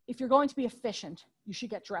if you're going to be efficient, you should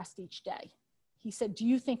get dressed each day. He said, do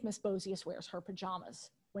you think Miss Bozius wears her pajamas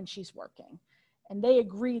when she's working? And they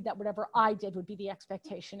agreed that whatever I did would be the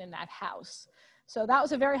expectation in that house. So that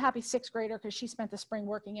was a very happy sixth grader because she spent the spring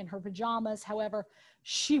working in her pajamas. However,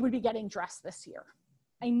 she would be getting dressed this year.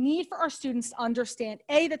 I need for our students to understand,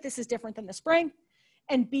 A, that this is different than the spring,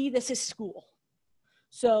 and B, this is school.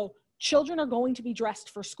 So children are going to be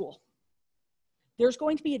dressed for school. There's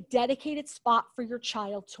going to be a dedicated spot for your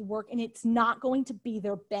child to work, and it's not going to be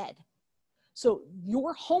their bed. So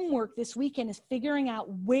your homework this weekend is figuring out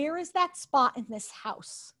where is that spot in this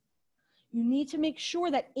house. You need to make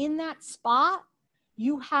sure that in that spot,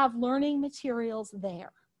 you have learning materials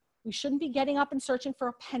there. We shouldn't be getting up and searching for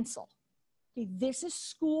a pencil. Okay, this is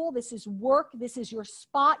school, this is work, this is your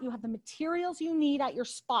spot. You have the materials you need at your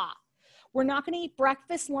spot. We're not going to eat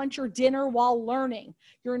breakfast, lunch, or dinner while learning.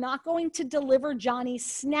 You're not going to deliver Johnny's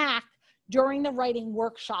snack during the writing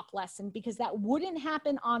workshop lesson because that wouldn't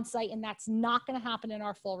happen on site, and that's not going to happen in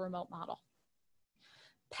our full remote model.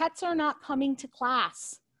 Pets are not coming to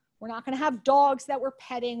class. We're not going to have dogs that we're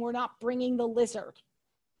petting. We're not bringing the lizard.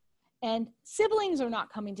 And siblings are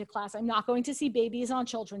not coming to class. I'm not going to see babies on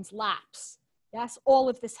children's laps. Yes, all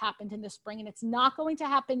of this happened in the spring, and it's not going to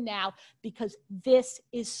happen now because this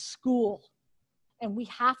is school. And we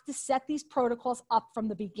have to set these protocols up from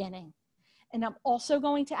the beginning. And I'm also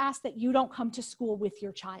going to ask that you don't come to school with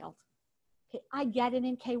your child. Okay, I get it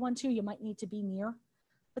in K-1-2, you might need to be near,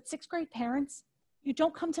 but sixth grade parents, you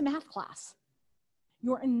don't come to math class.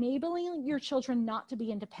 You're enabling your children not to be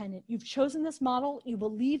independent. You've chosen this model. You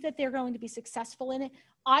believe that they're going to be successful in it.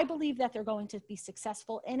 I believe that they're going to be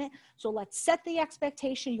successful in it. So let's set the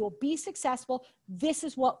expectation. You'll be successful. This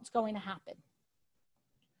is what's going to happen.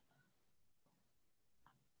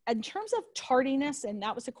 In terms of tardiness, and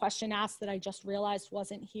that was a question asked that I just realized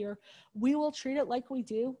wasn't here, we will treat it like we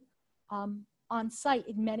do on site.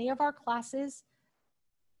 In many of our classes,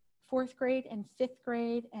 fourth grade and fifth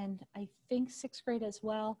grade, and I think sixth grade as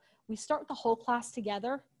well, we start the whole class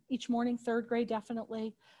together each morning, third grade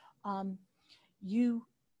definitely.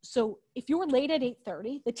 So if you're late at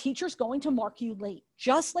 8:30, the teacher's going to mark you late,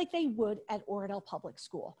 just like they would at Oradell Public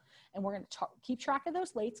School. And we're going to keep track of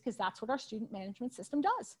those lates because that's what our student management system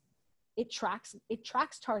does. It tracks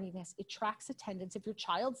tardiness, it tracks attendance. If your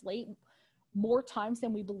child's late more times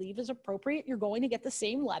than we believe is appropriate, you're going to get the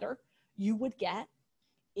same letter you would get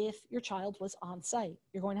if your child was on site.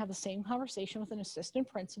 You're going to have the same conversation with an assistant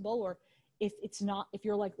principal, or if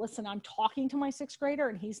you're like, listen, I'm talking to my sixth grader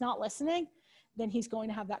and he's not listening, then he's going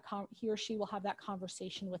to have that, he or she will have that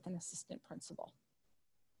conversation with an assistant principal.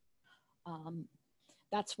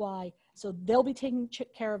 That's why, so they'll be taking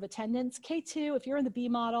care of attendance. K2, if you're in the B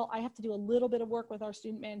model, I have to do a little bit of work with our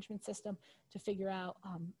student management system to figure out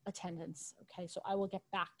attendance. Okay, so I will get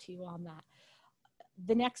back to you on that.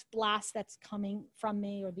 The next blast that's coming from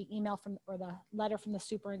me, or the email from, or the letter from the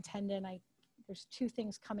superintendent, there's two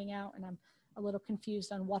things coming out and I'm a little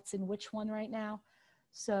confused on what's in which one right now.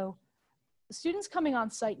 So the students coming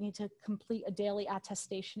on site need to complete a daily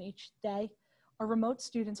attestation each day. Our remote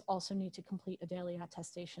students also need to complete a daily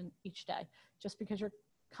attestation each day. Just because you're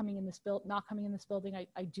coming in this not coming in this building,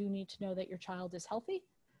 I do need to know that your child is healthy.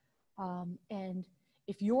 And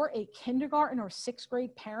if you're a kindergarten or sixth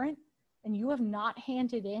grade parent and you have not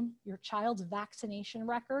handed in your child's vaccination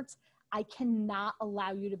records, I cannot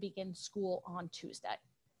allow you to begin school on Tuesday.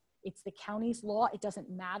 It's the county's law. It doesn't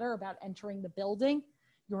matter about entering the building.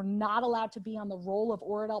 You're not allowed to be on the roll of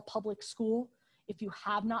Oradell Public School if you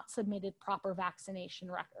have not submitted proper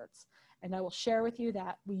vaccination records. And I will share with you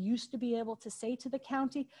that we used to be able to say to the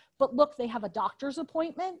county, but look, they have a doctor's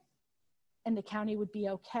appointment, and the county would be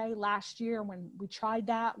okay. Last year when we tried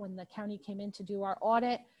that, when the county came in to do our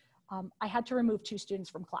audit, I had to remove 2 students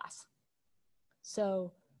from class.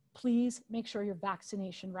 So please make sure your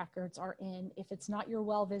vaccination records are in. If it's not your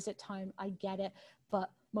well visit time, I get it, but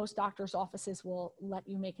most doctors' offices will let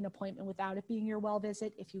you make an appointment without it being your well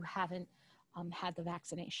visit if you haven't had the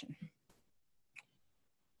vaccination.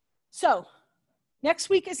 So Next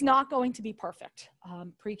week is not going to be perfect.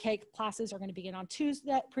 Pre-K classes are going to begin on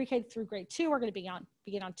Tuesday. Pre-K through grade 2 are going to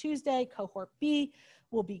begin on Tuesday. Cohort B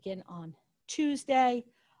will begin on Tuesday.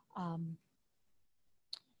 The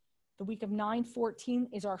week of 9/14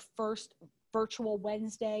 is our first virtual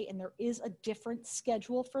Wednesday, and there is a different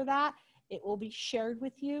schedule for that. It will be shared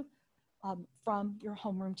with you from your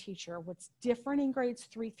homeroom teacher. What's different in grades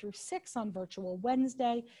 3 through 6 on virtual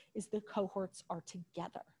Wednesday is the cohorts are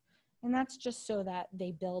together. And that's just so that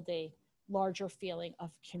they build a larger feeling of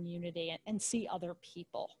community and see other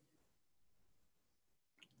people.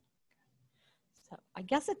 So I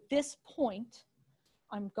guess at this point,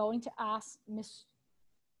 I'm going to ask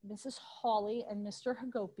Mrs. Hawley and Mr.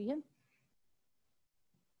 Hagopian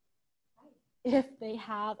if they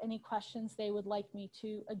have any questions they would like me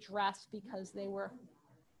to address because they were.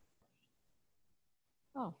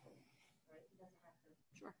 Oh.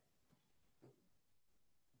 Sure.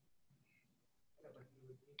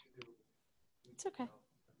 It's okay.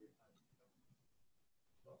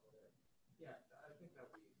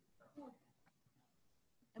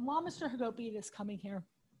 And while Mr. Hagopian is coming here,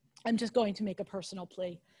 I'm just going to make a personal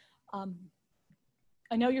plea.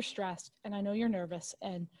 I know you're stressed and I know you're nervous,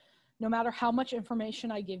 and no matter how much information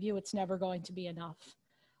I give you, it's never going to be enough.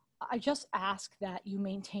 I just ask that you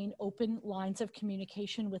maintain open lines of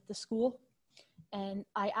communication with the school, and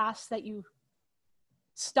I ask that you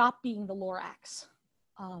stop being the Lorax.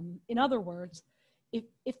 In other words,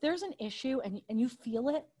 if there's an issue and you feel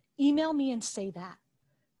it, email me and say that.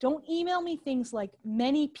 Don't email me things like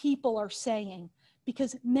many people are saying,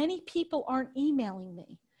 because many people aren't emailing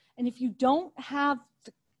me. And if you don't have,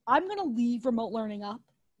 I'm going to leave Remote Learning up,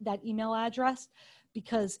 that email address,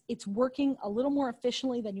 because it's working a little more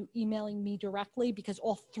efficiently than you emailing me directly, because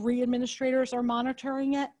all 3 administrators are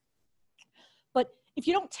monitoring it. But if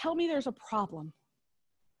you don't tell me there's a problem,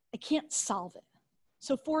 I can't solve it.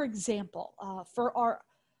 So for example,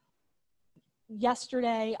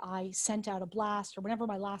 yesterday I sent out a blast, or whenever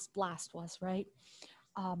my last blast was, right?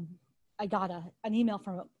 I got an email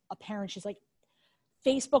from a parent. She's like,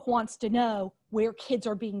 Facebook wants to know where kids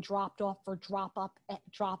are being dropped off for drop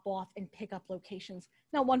off and pick up locations.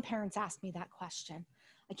 Now, one parent's asked me that question.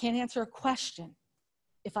 I can't answer a question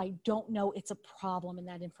if I don't know it's a problem and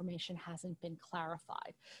that information hasn't been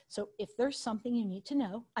clarified. So if there's something you need to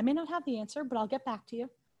know, I may not have the answer, but I'll get back to you.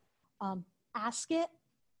 Ask it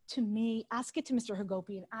to me, ask it to Mr.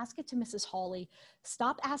 Hagopian, ask it to Mrs. Hawley.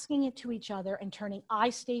 Stop asking it to each other and turning I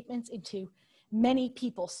statements into many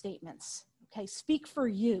people statements. Okay, speak for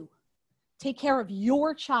you. Take care of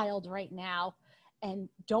your child right now and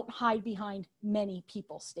don't hide behind many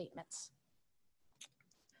people statements.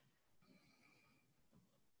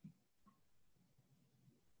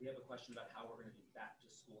 We have a question about how we're going to do back to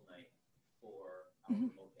school night for our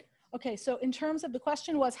remote families. Okay, so in terms of the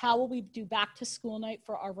question was, how will we do back to school night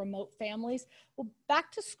for our remote families? Well,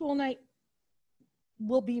 back to school night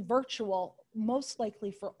will be virtual, most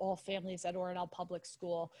likely for all families at Oradell Public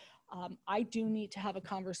School. I do need to have a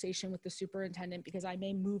conversation with the superintendent because I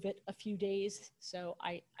may move it a few days. So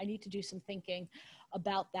I need to do some thinking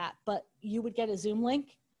about that. But you would get a Zoom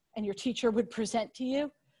link and your teacher would present to you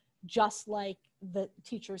just like the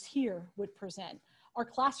teachers here would present. Our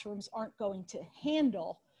classrooms aren't going to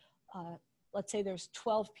handle, let's say there's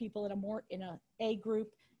 12 people in a A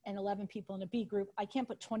group and 11 people in a B group. I can't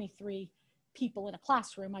put 23 people in a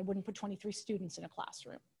classroom. I wouldn't put 23 students in a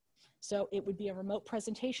classroom. So it would be a remote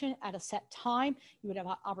presentation at a set time. You would have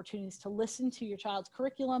opportunities to listen to your child's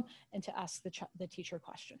curriculum and to ask the teacher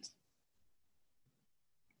questions.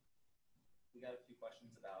 We got a few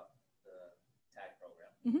questions about the TAG program.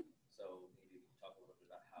 Mm-hmm. So maybe we can talk a little bit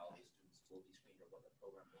about how the students will be screened or what the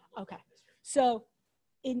program will look like this year. So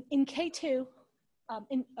in K2,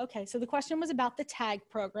 so the question was about the TAG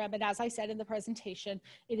program. And as I said in the presentation,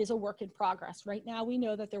 it is a work in progress. Right now, we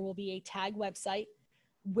know that there will be a TAG website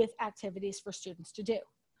with activities for students to do.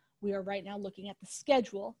 We are right now looking at the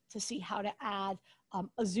schedule to see how to add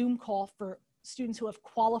a Zoom call for students who have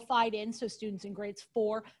qualified in, so students in grades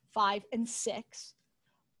 4, 5, and 6,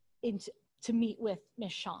 to meet with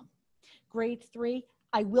Ms. Sham. Grade 3,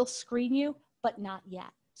 I will screen you, but not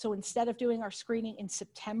yet. So instead of doing our screening in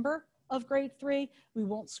September of grade 3, we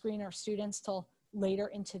won't screen our students till later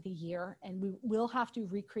into the year, and we will have to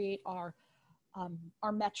recreate our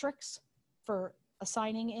metrics for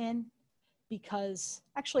assigning in, because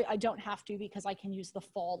actually I don't have to, because I can use the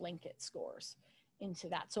fall Linkit scores into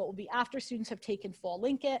that. So it will be after students have taken fall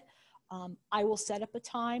Linkit. I will set up a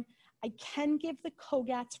time. I can give the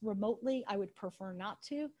COGATs remotely. I would prefer not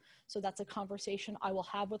to. So that's a conversation I will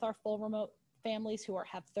have with our full remote families who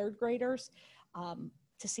have 3rd graders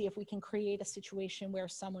to see if we can create a situation where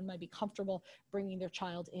someone might be comfortable bringing their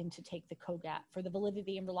child in to take the COGAT. For the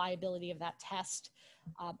validity and reliability of that test,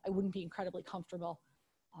 I wouldn't be incredibly comfortable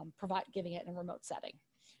giving it in a remote setting.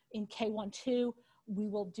 In K-1-2, we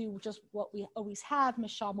will do just what we always have.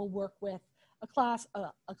 Ms. Shaw will work with a class,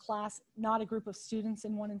 not a group of students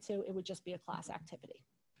in 1 and 2. It would just be a class activity.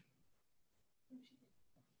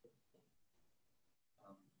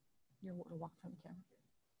 You're walking from the camera.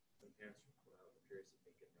 Some parents were curious if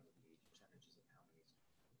they could know the percentages of how many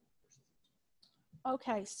students versus.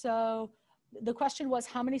 Okay, so the question was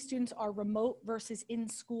how many students are remote versus in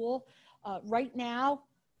school? Right now,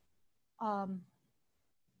 no,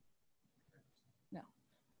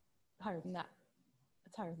 higher than that.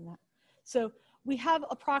 It's higher than that. So we have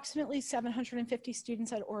approximately 750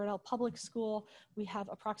 students at Oradell Public School. We have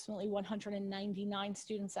approximately 199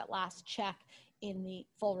 students at last check in the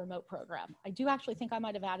full remote program. I do actually think I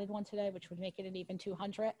might have added one today, which would make it an even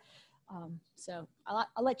 200. So I'll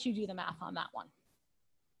let you do the math on that one.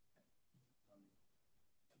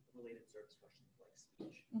 Related service questions like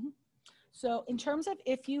speech. Mm-hmm. So in terms of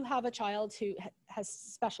if you have a child who has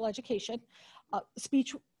special education,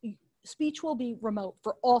 speech will be remote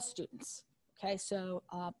for all students. Okay, so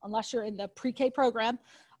unless you're in the pre-K program,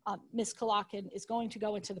 Ms. Kalakin is going to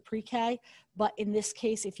go into the pre-K, but in this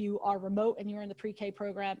case, if you are remote and you're in the pre-K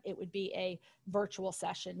program, it would be a virtual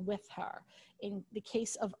session with her. In the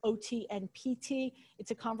case of OT and PT, it's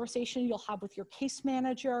a conversation you'll have with your case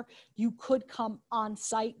manager. You could come on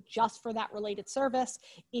site just for that related service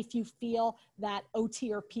if you feel that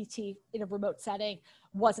OT or PT in a remote setting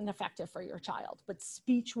wasn't effective for your child, but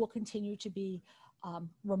speech will continue to be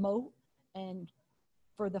remote. And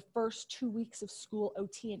for the first 2 weeks of school,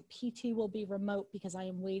 OT and PT will be remote because I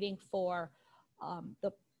am waiting for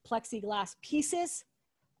the plexiglass pieces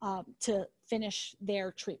to finish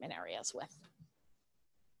their treatment areas with.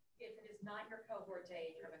 If it is not your cohort day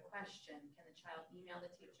and you have a question, can the child email the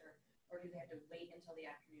teacher, or do they have to wait until the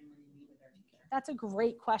afternoon when you meet with their teacher? That's a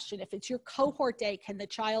great question. If it's your cohort day, can the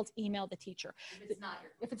child email the teacher? If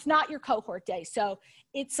it's not your cohort day. So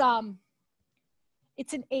it's an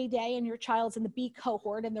A day and your child's in the B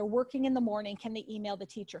cohort and they're working in the morning, can they email the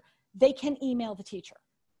teacher? They can email the teacher.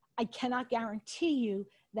 I cannot guarantee you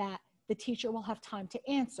that the teacher will have time to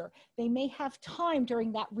answer. They may have time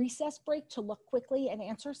during that recess break to look quickly and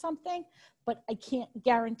answer something, but I can't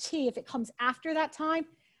guarantee if it comes after that time.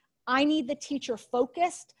 I need the teacher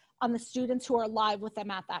focused on the students who are live with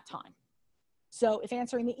them at that time. So if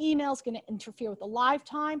answering the email is going to interfere with the live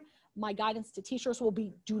time, my guidance to teachers will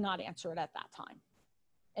be do not answer it at that time.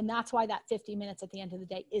 And that's why that 50 minutes at the end of the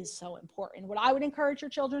day is so important. What I would encourage your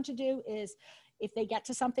children to do is if they get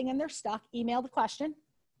to something and they're stuck, email the question,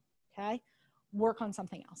 okay? Work on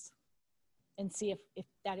something else and see if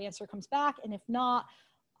that answer comes back. And if not,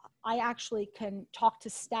 I actually can talk to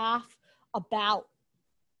staff about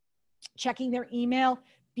checking their email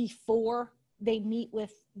before they meet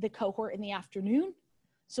with the cohort in the afternoon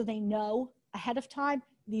so they know ahead of time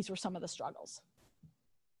these were some of the struggles.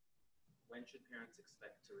 When should parents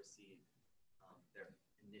expect to receive their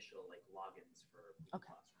initial logins for Google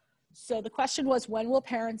Classroom? So the question was,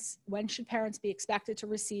 when should parents be expected to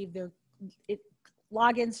receive their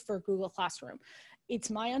logins for Google Classroom? It's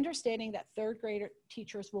my understanding that third grade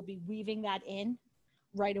teachers will be weaving that in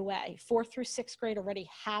right away. 4th through 6th grade already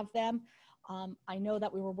have them. I know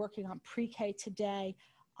that we were working on pre-K today.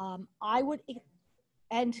 I would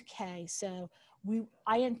end K. So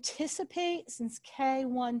I anticipate, since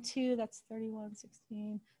K-1-2, that's 31,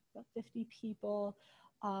 16, about 50 people.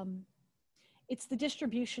 It's the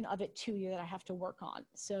distribution of it to you that I have to work on.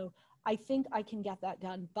 So I think I can get that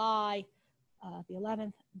done by the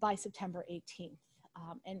 11th, by September 18th.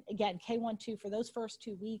 And again, K-1-2 for those first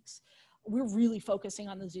 2 weeks, we're really focusing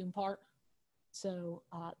on the Zoom part. So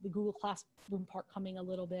the Google Classroom part coming a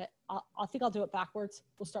little bit. I think I'll do it backwards.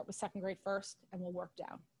 We'll start with 2nd grade first and we'll work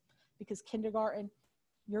down. Because kindergarten,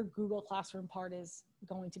 your Google Classroom part is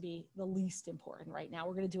going to be the least important right now.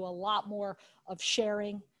 We're going to do a lot more of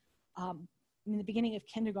sharing. In the beginning of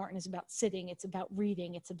kindergarten is about sitting, it's about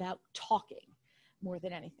reading, it's about talking more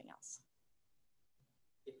than anything else.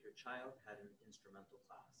 If your child had an instrumental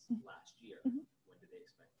class last year, Mm-hmm. when did they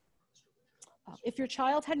expect Mr. Butcher? If your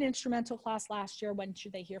child had an instrumental class last year, when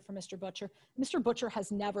should they hear from Mr. Butcher? Mr. Butcher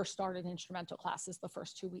has never started instrumental classes the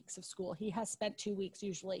first 2 weeks of school. He has spent 2 weeks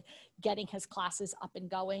usually getting his classes up and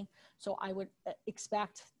going. So I would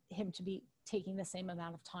expect him to be taking the same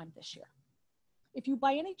amount of time this year. If you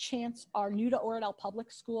by any chance are new to Oradell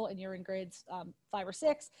Public School and you're in grades 5 or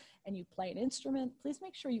 6 and you play an instrument, please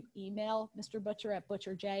make sure you email Mr. Butcher at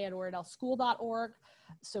butcherj@oradellschool.org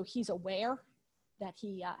so he's aware that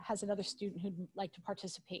he has another student who'd like to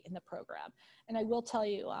participate in the program. And I will tell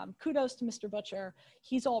you, kudos to Mr. Butcher.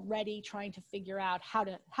 He's already trying to figure out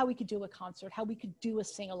how we could do a concert, how we could do a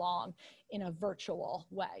sing-along in a virtual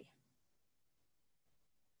way.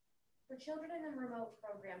 For children in the remote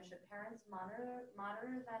program, should parents monitor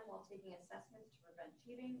them while taking assessments to prevent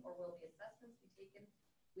cheating, or will the assessments be taken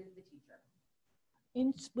with the teacher?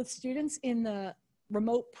 With students in the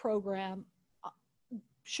remote program,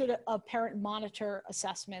 should a parent monitor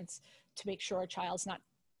assessments to make sure a child's not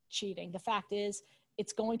cheating? The fact is,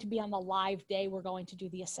 it's going to be on the live day we're going to do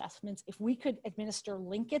the assessments. If we could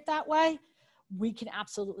link it that way, we can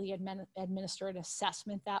absolutely administer an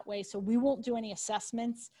assessment that way. So we won't do any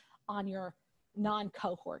assessments on your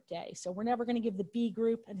non-cohort day. So we're never going to give the B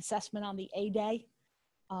group an assessment on the A day.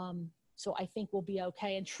 So I think we'll be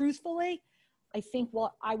okay. And truthfully, I think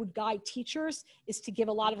what I would guide teachers is to give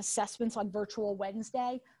a lot of assessments on virtual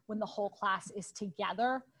Wednesday when the whole class is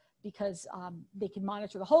together, because they can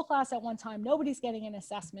monitor the whole class at one time. Nobody's getting an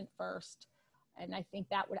assessment first. And I think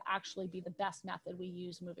that would actually be the best method we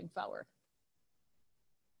use moving forward.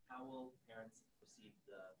 How will parents receive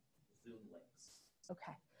the Zoom links?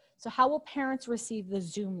 Okay. So how will parents receive the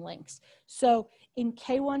Zoom links? So in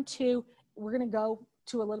K-1-2, we're going to go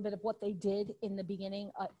to a little bit of what they did in the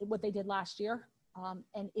beginning, what they did last year,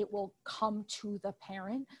 and it will come to the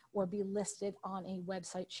parent or be listed on a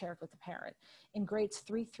website shared with the parent. In grades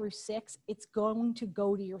 3 through 6, it's going to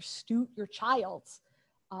go to your child's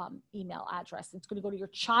email address. It's going to go to your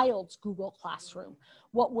child's Google Classroom.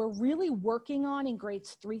 What we're really working on in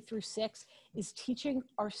grades 3 through 6 is teaching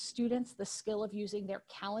our students the skill of using their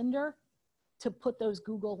calendar to put those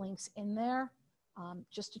Google links in there,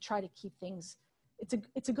 just to try to keep things.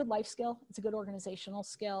 It's a good life skill. It's a good organizational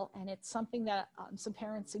skill. And it's something that some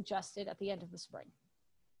parents suggested at the end of the spring.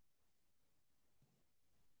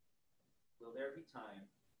 Will there be time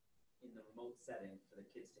in the remote setting for the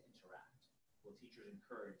kids to interact? Will teachers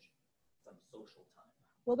encourage some social time?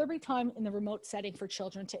 Will there be time in the remote setting for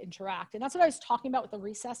children to interact? And that's what I was talking about with the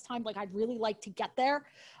recess time. Like, I'd really like to get there.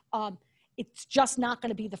 It's just not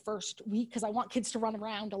going to be the first week because I want kids to run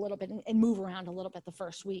around a little bit and move around a little bit the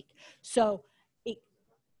first week. So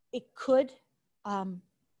it could,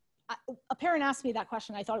 a parent asked me that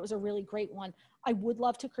question. I thought it was a really great one. I would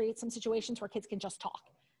love to create some situations where kids can just talk.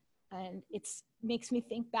 And it makes me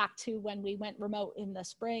think back to when we went remote in the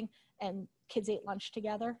spring and kids ate lunch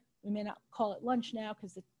together. We may not call it lunch now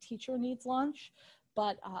because the teacher needs lunch,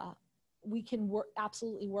 but we can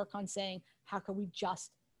absolutely work on saying, how can we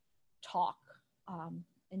just talk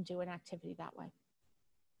and do an activity that way?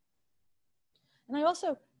 And I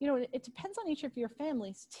also, it depends on each of your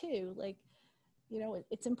families too. Like,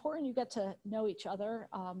 it's important you get to know each other,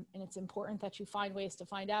 and it's important that you find ways to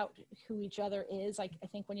find out who each other is. Like, I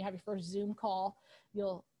think when you have your first Zoom call,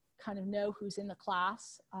 you'll kind of know who's in the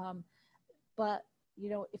class. But,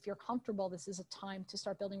 if you're comfortable, this is a time to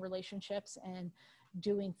start building relationships and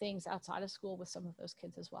doing things outside of school with some of those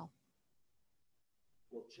kids as well.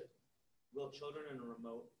 Will children in a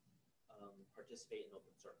remote participate in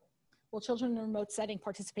Open Circle? Will children in a remote setting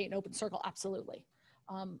participate in Open Circle? Absolutely.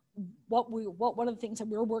 One of the things that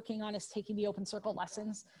we're working on is taking the Open Circle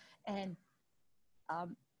lessons and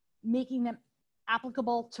making them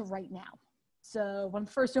applicable to right now. So one of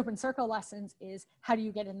the first Open Circle lessons is, how do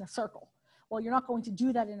you get in the circle? Well, you're not going to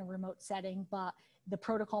do that in a remote setting, but the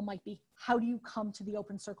protocol might be, how do you come to the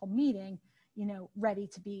Open Circle meeting, ready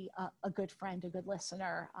to be a good friend, a good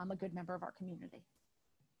listener, a good member of our community.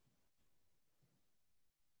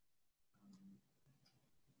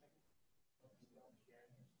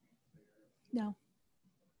 No.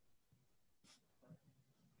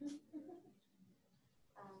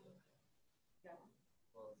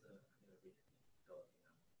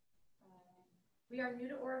 We are new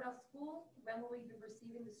to Oradell School. When will we be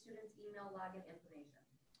receiving the students' email login information?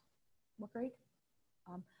 What grade?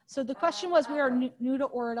 So the question was, we are new to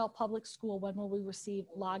Oradell Public School. When will we receive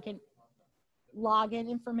login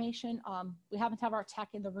information? We happen to have our tech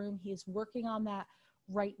in the room. He is working on that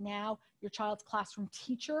right now. Your child's classroom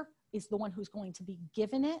teacher is the one who's going to be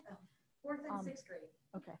given it. 4th and 6th grade.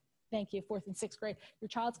 Okay, thank you. 4th and 6th grade. Your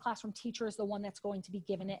child's classroom teacher is the one that's going to be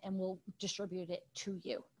given it and will distribute it to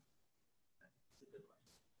you. That's a good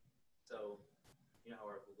question. So, you know how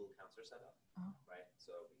our Google accounts are set up, right?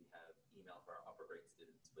 So we have email for our upper grade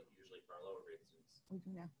students, but usually for our lower grade students. We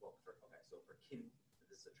do now. Well, so for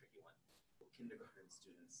this is a tricky one. Will kindergarten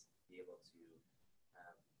students be able to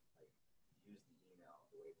have, use the email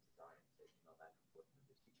the way it's designed to email back and forth with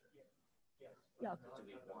the teacher? Yeah. Do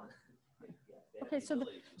we want? Okay, so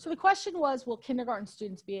the question was, will kindergarten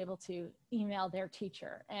students be able to email their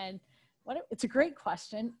teacher? And It's a great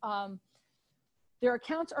question. Their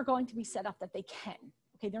accounts are going to be set up that they can.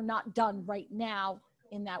 Okay, they're not done right now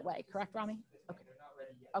in that way, correct, Rami? Okay. They're not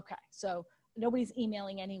ready yet. Okay, so nobody's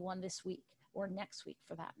emailing anyone this week or next week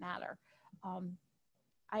for that matter.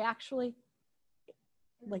 I actually,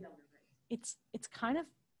 like, it's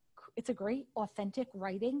a great authentic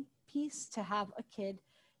writing piece to have a kid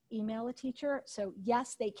email a teacher. So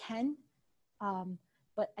yes, they can,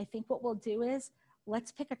 but I think what we'll do is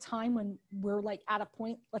let's pick a time when we're like at a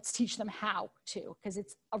point, let's teach them how to, because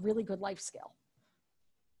it's a really good life skill.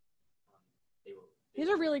 These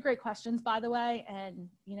are really great questions, by the way. And,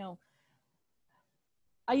 you know,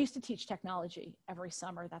 I used to teach technology every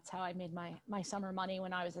summer. That's how I made my summer money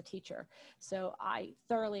when I was a teacher. So I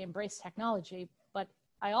thoroughly embrace technology, but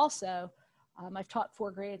I also, I've taught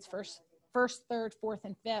 4 grades, first, third, fourth,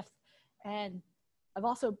 and fifth. And I've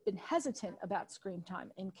also been hesitant about screen time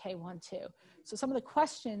in K1 too. So some of the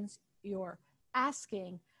questions you're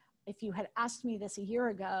asking, if you had asked me this a year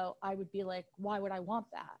ago, I would be like, why would I want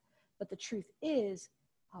that? But the truth is,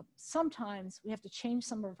 sometimes we have to change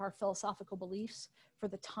some of our philosophical beliefs for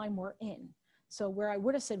the time we're in. So where I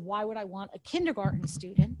would have said, why would I want a kindergarten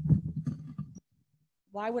student?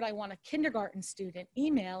 Why would I want a kindergarten student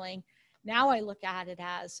emailing? Now I look at it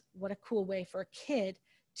as what a cool way for a kid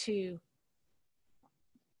to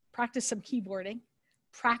practice some keyboarding,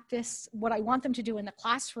 practice what I want them to do in the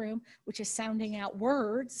classroom, which is sounding out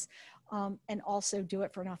words, and also do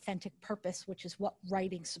it for an authentic purpose, which is what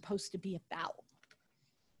writing's supposed to be about.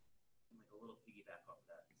 Like a little piggyback off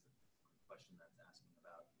that is a question that's asking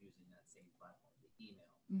about using that same platform, the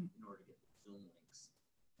email, in order to get the Zoom links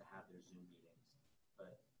to have their Zoom meetings.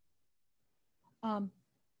 But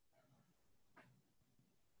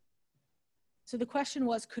so the question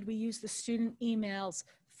was, could we use the student emails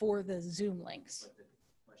for the Zoom links? But the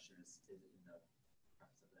question is in the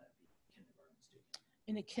process of that be kindergarten student?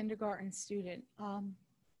 In a kindergarten student.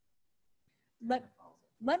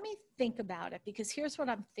 Let me think about it, because here's what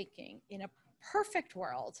I'm thinking. In a perfect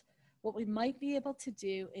world, what we might be able to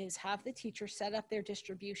do is have the teacher set up their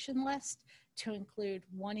distribution list to include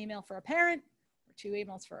 1 email for a parent, or 2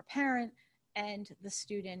 emails for a parent, and the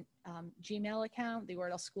student Gmail account, the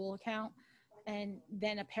Wordle School account. And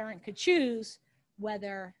then a parent could choose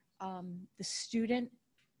whether the student,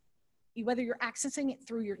 whether you're accessing it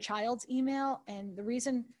through your child's email. And the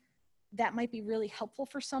reason that might be really helpful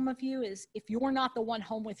for some of you is if you're not the one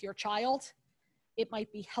home with your child, it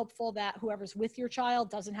might be helpful that whoever's with your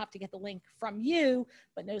child doesn't have to get the link from you,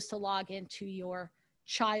 but knows to log into your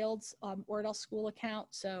child's Wordle School account.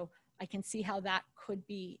 So I can see how that could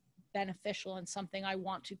be beneficial and something I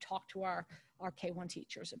want to talk to our K1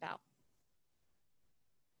 teachers about.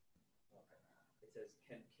 It says,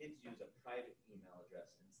 can kids use a private email address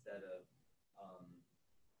instead of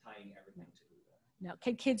tying everything to Google? No,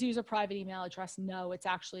 can kids use a private email address? No, it's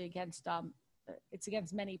actually against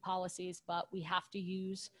many policies, but we have to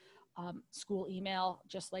use school email,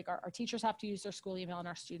 just like our teachers have to use their school email and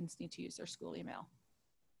our students need to use their school email.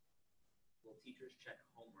 Will teachers check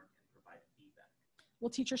homework and provide feedback? Will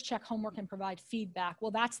teachers check homework and provide feedback?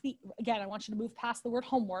 Well, again, I want you to move past the word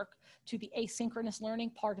homework to the asynchronous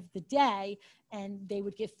learning part of the day, and they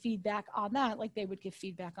would give feedback on that like they would give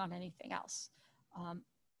feedback on anything else.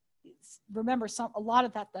 Remember, a lot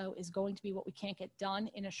of that, though, is going to be what we can't get done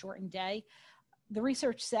in a shortened day. The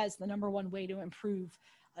research says the #1 way to improve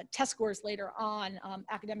test scores later on,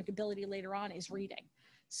 academic ability later on, is reading.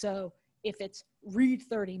 So if it's read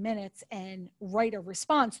 30 minutes and write a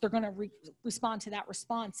response, they're going to respond to that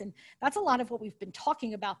response. And that's a lot of what we've been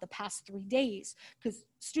talking about the past 3 days, because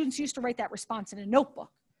students used to write that response in a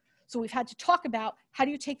notebook. So we've had to talk about how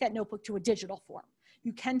do you take that notebook to a digital form.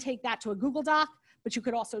 You can take that to a Google Doc, but you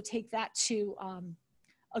could also take that to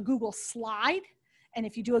a Google slide. And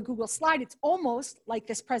if you do a Google slide, it's almost like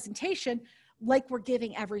this presentation, like we're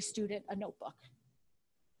giving every student a notebook.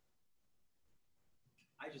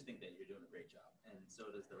 I just think that you're doing a great job, and so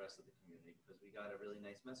does the rest of the community, because we got a really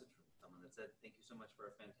nice message from someone that said, thank you so much for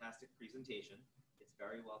a fantastic presentation. It's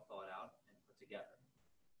very well thought out and put together.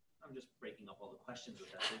 I'm just breaking up all the questions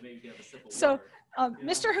with that, so maybe you can have a sip of water.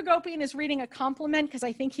 Mr. Hagopian is reading a compliment because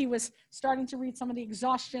I think he was starting to read some of the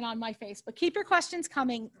exhaustion on my face. But keep your questions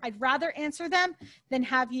coming. I'd rather answer them than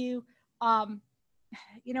have you,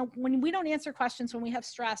 you know, when we don't answer questions, when we have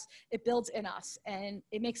stress, it builds in us and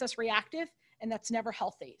it makes us reactive, and that's never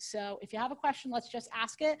healthy. So if you have a question, let's just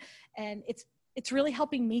ask it. And it's really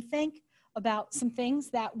helping me think about some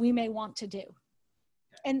things that we may want to do.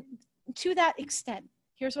 And to that extent,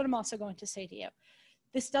 here's what I'm also going to say to you.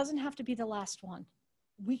 This doesn't have to be the last one.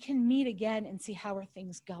 We can meet again and see how are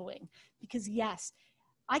things going. Because yes,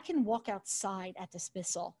 I can walk outside at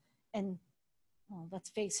dismissal and, well, let's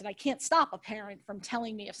face it, I can't stop a parent from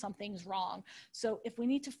telling me if something's wrong. So if we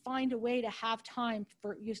need to find a way to have time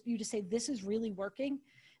for you to say, this is really working,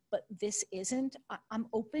 but this isn't, I'm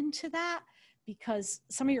open to that, because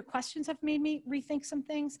some of your questions have made me rethink some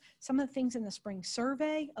things. Some of the things in the spring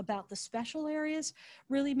survey about the special areas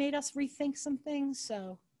really made us rethink some things.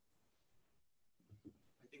 So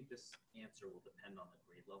I think this answer will depend on the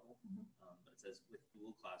grade level. Mhm. But it says, with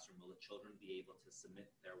Google Classroom, will the children be able to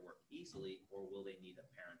submit their work easily, or will they need a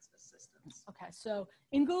parent's assistance? okay, so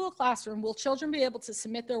in Google Classroom, will children be able to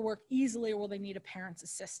submit their work easily, or will they need a parent's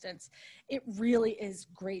assistance? It really is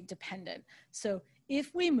grade dependent. So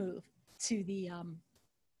if we move to the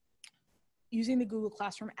using the Google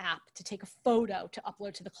Classroom app to take a photo to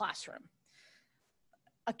upload to the classroom,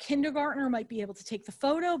 a kindergartner might be able to take the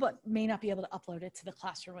photo, but may not be able to upload it to the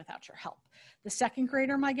classroom without your help. The second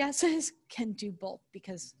grader, my guess is, can do both,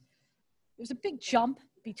 because there's a big jump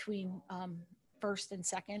between first and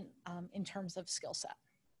second in terms of skill set.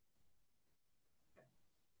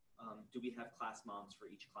 Do we have class moms for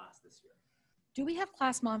each class this year? Do we have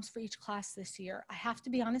class moms for each class this year? I have to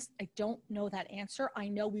be honest, I don't know that answer. I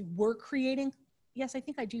know we were creating, yes, I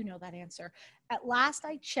think I do know that answer. At last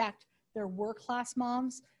I checked, there were class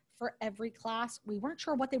moms for every class. We weren't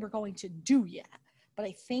sure what they were going to do yet, but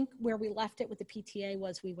I think where we left it with the PTA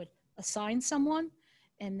was we would assign someone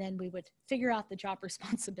and then we would figure out the job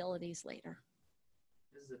responsibilities later.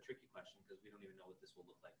 This is a tricky question because we don't even know what this will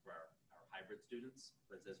look like for our hybrid students.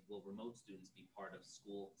 But it says, will remote students be part of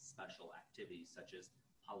school special activities such as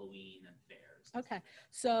Halloween and fairs? Okay,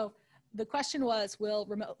 so the question was, will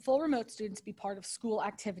full remote students be part of school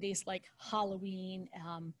activities like Halloween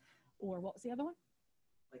or what was the other one?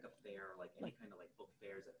 Like a fair, like any kind of like book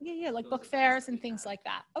fairs. Yeah, like those book events fairs that and we things have. like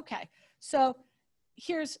that. Okay, so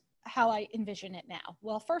here's how I envision it now.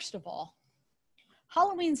 Well, first of all,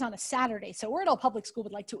 Halloween's on a Saturday, so Oradell Public School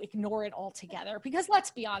would like to ignore it altogether because let's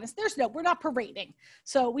be honest, we're not parading.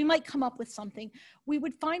 So we might come up with something. We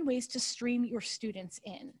would find ways to stream your students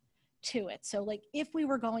in to it. So like if we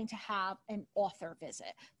were going to have an author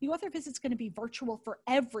visit, the author visit's going to be virtual for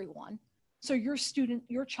everyone. So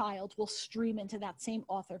your child will stream into that same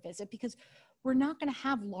author visit because we're not going to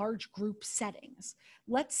have large group settings.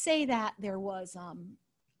 Let's say that there was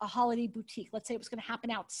a holiday boutique. Let's say it was going to happen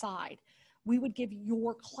outside. We would give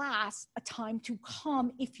your class a time to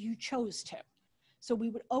come if you chose to. So we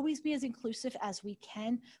would always be as inclusive as we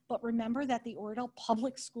can, but remember that the Oradell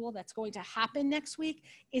Public School that's going to happen next week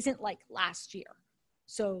isn't like last year.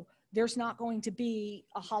 So there's not going to be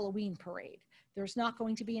a Halloween parade. There's not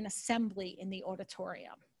going to be an assembly in the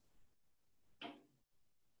auditorium.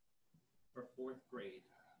 For fourth grade,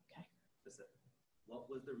 Okay. specific, what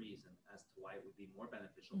was the reason as to why it would be more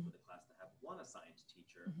beneficial for the class to have one assigned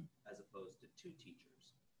teacher as opposed to two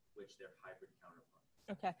teachers, which their hybrid counterpart?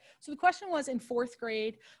 Okay, so the question was in fourth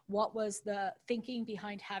grade, what was the thinking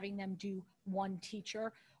behind having them do one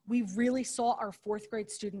teacher? We really saw our fourth grade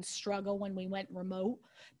students struggle when we went remote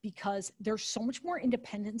because there's so much more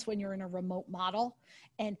independence when you're in a remote model,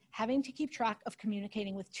 and having to keep track of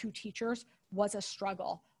communicating with two teachers was a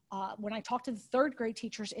struggle. When I talked to the third grade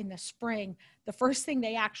teachers in the spring, the first thing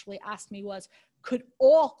they actually asked me was, could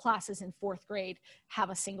all classes in fourth grade have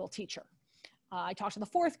a single teacher? I talked to the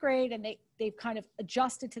fourth grade and they've kind of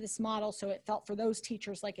adjusted to this model. So it felt for those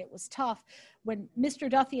teachers like it was tough. When Mr.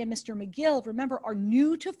 Duthie and Mr. McGill, remember, are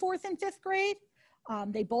new to fourth and fifth grade.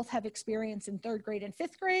 They both have experience in third grade and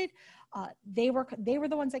fifth grade. They were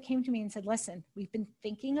the ones that came to me and said, listen, we've been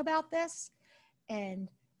thinking about this, and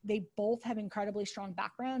they both have incredibly strong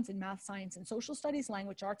backgrounds in math, science, and social studies.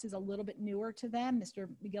 Language arts is a little bit newer to them. Mr.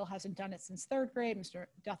 McGill hasn't done it since third grade, Mr.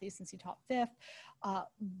 Duthie since he taught fifth.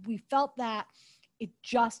 We felt that it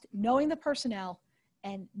just, knowing the personnel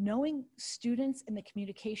and knowing students and the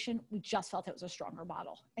communication, we just felt it was a stronger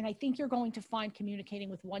model. And I think you're going to find communicating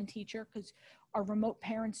with one teacher, because our remote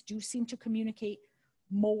parents do seem to communicate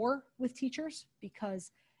more with teachers,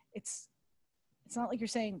 because it's not like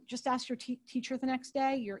you're saying, just ask your teacher the next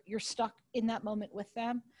day. You're stuck in that moment with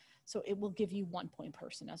them. So it will give you one point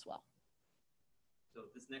person as well.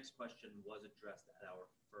 So this next question was addressed at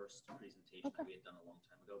our first presentation that we had done a long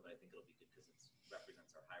time ago, but I think it'll be good because it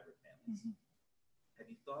represents our hybrid families.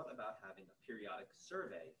 Have you thought about having a periodic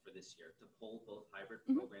survey for this year to poll both hybrid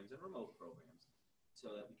programs and remote programs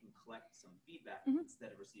so that we can collect some feedback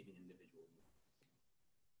instead of receiving individual?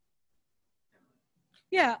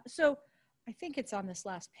 Yeah, so I think it's on this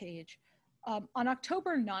last page. On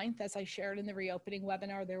October 9th, as I shared in the reopening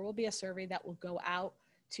webinar, there will be a survey that will go out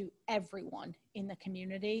to everyone in the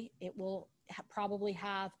community. It will probably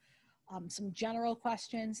have some general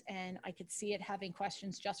questions, and I could see it having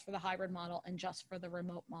questions just for the hybrid model and just for the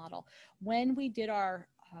remote model. When we did our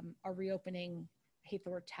reopening, I hate the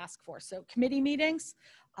word task force, so committee meetings,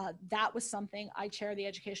 that was something, I chair the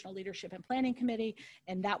Educational Leadership and Planning Committee,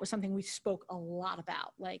 and that was something we spoke a lot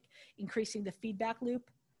about, like increasing the feedback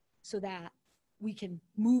loop so that we can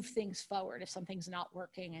move things forward if something's not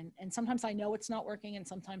working. And sometimes I know it's not working and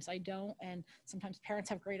sometimes I don't. And sometimes parents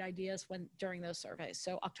have great ideas during those surveys.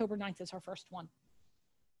 So October 9th is our first one.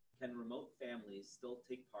 Can remote families still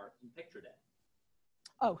take part in Picture Day?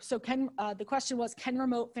 Oh, so the question was, can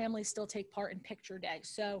remote families still take part in Picture Day?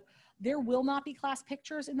 So there will not be class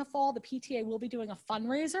pictures in the fall. The PTA will be doing a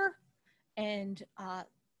fundraiser, and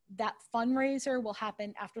that fundraiser will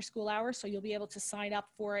happen after school hours, so you'll be able to sign up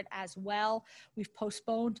for it as well. We've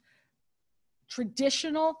postponed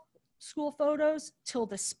traditional school photos till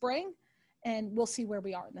the spring, and we'll see where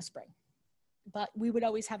we are in the spring. But we would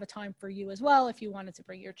always have a time for you as well if you wanted to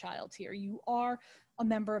bring your child here. You are a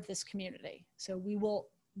member of this community, so we will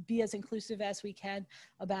be as inclusive as we can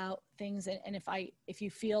about things. And if you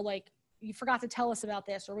feel like you forgot to tell us about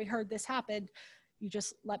this or we heard this happened, you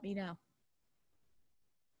just let me know.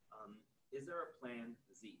 Is there a plan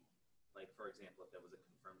Z? Like, for example, if there was a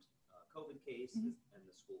confirmed COVID case Mm-hmm. and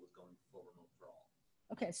the school was going full remote for all?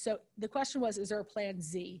 Okay, so the question was, is there a plan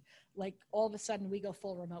Z? Like all of a sudden we go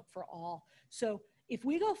full remote for all. So if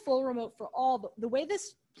we go full remote for all, the way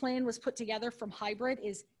this plan was put together from hybrid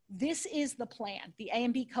is, this is the plan. The A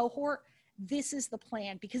and B cohort, this is the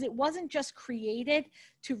plan, because it wasn't just created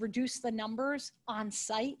to reduce the numbers on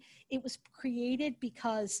site. It was created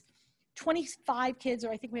because 25 kids,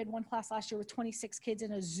 or I think we had one class last year with 26 kids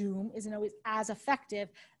in a Zoom, isn't always as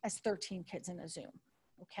effective as 13 kids in a Zoom.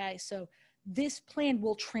 Okay, so this plan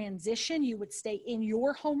will transition. You would stay in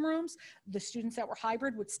your homerooms. The students that were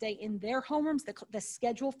hybrid would stay in their homerooms. The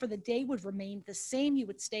schedule for the day would remain the same. You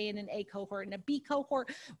would stay in an A cohort and a B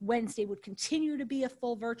cohort. Wednesday would continue to be a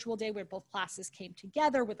full virtual day where both classes came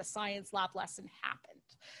together, with a science lab lesson happened.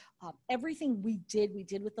 Everything we did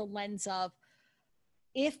with the lens of,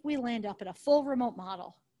 if we land up in a full remote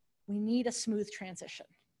model, we need a smooth transition.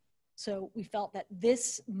 So we felt that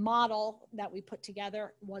this model that we put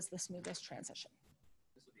together was the smoothest transition.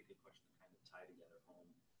 This would be a good question to kind of tie together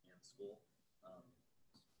home and school.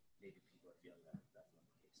 Maybe people are feeling that that's not the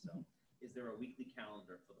case. So is there a weekly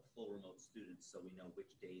calendar for the full remote students so we know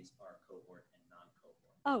which days are cohort and non-cohort?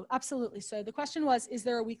 Oh, absolutely. So the question was, is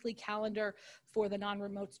there a weekly calendar for the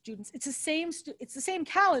non-remote students? It's the same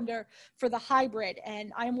calendar for the hybrid,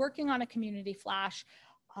 and I'm working on a community flash.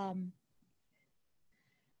 For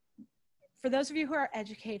those of you who are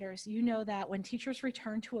educators, you know that when teachers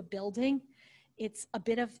return to a building, it's a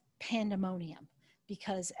bit of pandemonium,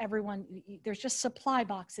 because there's just supply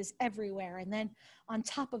boxes everywhere. And then on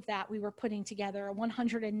top of that, we were putting together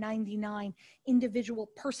 199 individual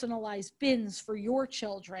personalized bins for your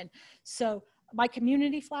children. So my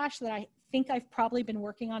community flash that I think I've probably been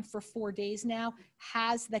working on for 4 days now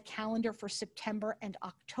has the calendar for September and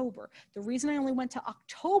October. The reason I only went to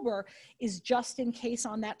October is just in case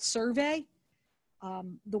on that survey,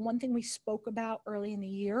 the one thing we spoke about early in the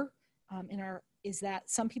year is that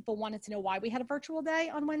some people wanted to know why we had a virtual day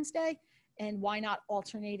on Wednesday, and why not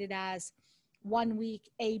alternate it as 1 week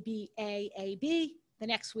A, B, A, B, the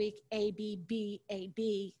next week A, B, B, A,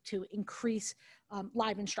 B, to increase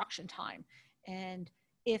live instruction time. And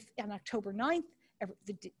if on October 9th,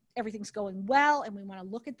 everything's going well and we want to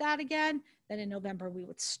look at that again, then in November we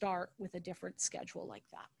would start with a different schedule like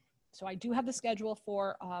that. So I do have the schedule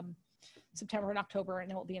for September and October,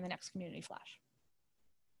 and it will be in the next community flash.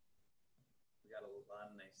 We got a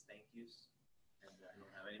lot of nice thank yous, and I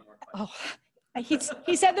don't have any more questions. Oh,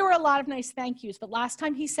 he said there were a lot of nice thank yous, but last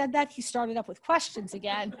time he said that, he started up with questions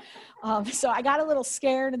again. So I got a little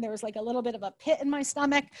scared, and there was like a little bit of a pit in my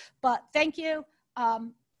stomach, but thank you.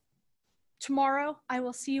 Tomorrow I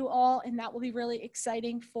will see you all, and that will be really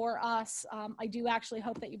exciting for us. I do actually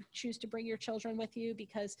hope that you choose to bring your children with you,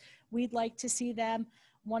 because we'd like to see them.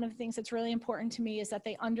 One of the things that's really important to me is that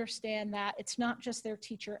they understand that it's not just their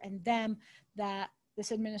teacher and them, that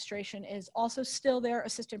this administration is also still their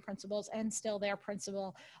assistant principals and still their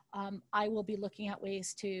principal. I will be looking at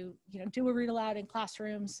ways to, do a read aloud in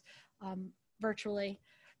classrooms virtually,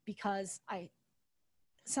 because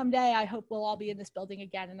someday I hope we'll all be in this building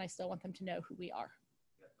again, and I still want them to know who we are.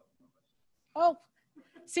 Oh,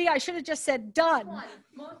 see, I should have just said done.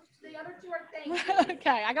 The other two are thank you.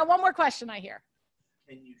 Okay, I got one more question I hear.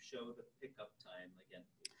 Can you show the pickup time again,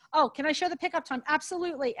 please? Oh, can I show the pickup time?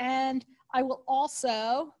 Absolutely. And I will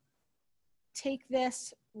also take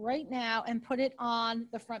this right now and put it on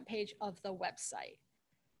the front page of the website.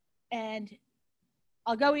 And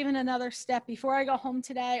I'll go even another step. Before I go home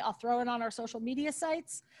today, I'll throw it on our social media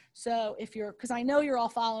sites. So if you're, because I know you're all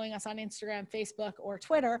following us on Instagram, Facebook, or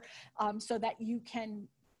Twitter, so that you can,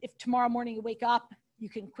 if tomorrow morning you wake up, you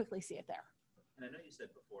can quickly see it there. And I know you said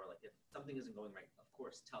before, like if something isn't going right, of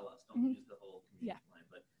course, tell us. Don't use the whole community line.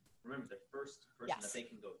 But remember, the first person that they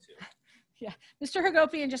can go to. Yeah, Mr.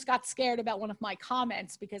 Hagopian just got scared about one of my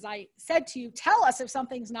comments because I said to you, tell us if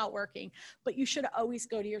something's not working, but you should always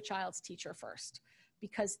go to your child's teacher first,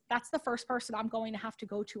 because that's the first person I'm going to have to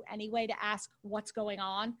go to anyway to ask what's going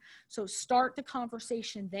on. So start the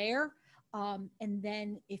conversation there. And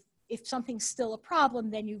then if something's still a problem,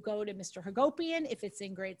 then you go to Mr. Hagopian. If it's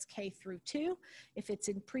in grades K through 2, if it's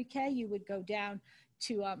in pre-K, you would go down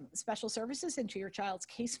to special services and to your child's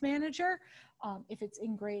case manager. If it's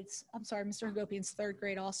in grades, I'm sorry, Mr. Hagopian's 3rd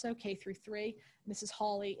grade also, K through 3. Mrs.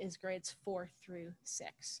 Hawley is grades 4 through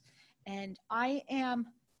 6. And I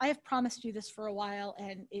have promised you this for a while,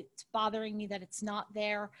 and it's bothering me that it's not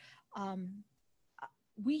there.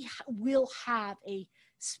 We will have a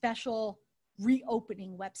special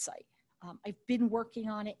reopening website. I've been working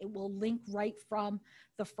on it. It will link right from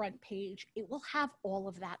the front page. It will have all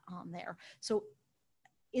of that on there. So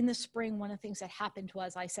in the spring, one of the things that happened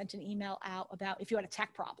was I sent an email out about if you had a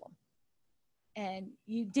tech problem and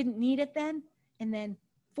you didn't need it then, and then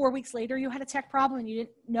 4 weeks later you had a tech problem and you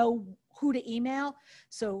didn't know who to email.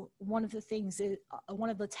 So one of the things is, one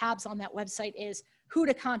of the tabs on that website is who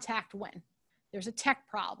to contact when. There's a tech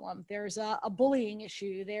problem, there's a bullying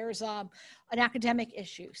issue, there's an academic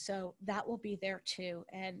issue. So that will be there too.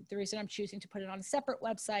 And the reason I'm choosing to put it on a separate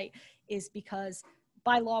website is because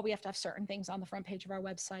by law, we have to have certain things on the front page of our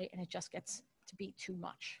website, and it just gets to be too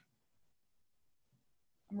much.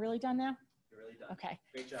 I'm really done now? You're really done. Okay.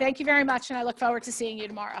 Great job. Thank you very much, and I look forward to seeing you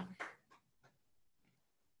tomorrow.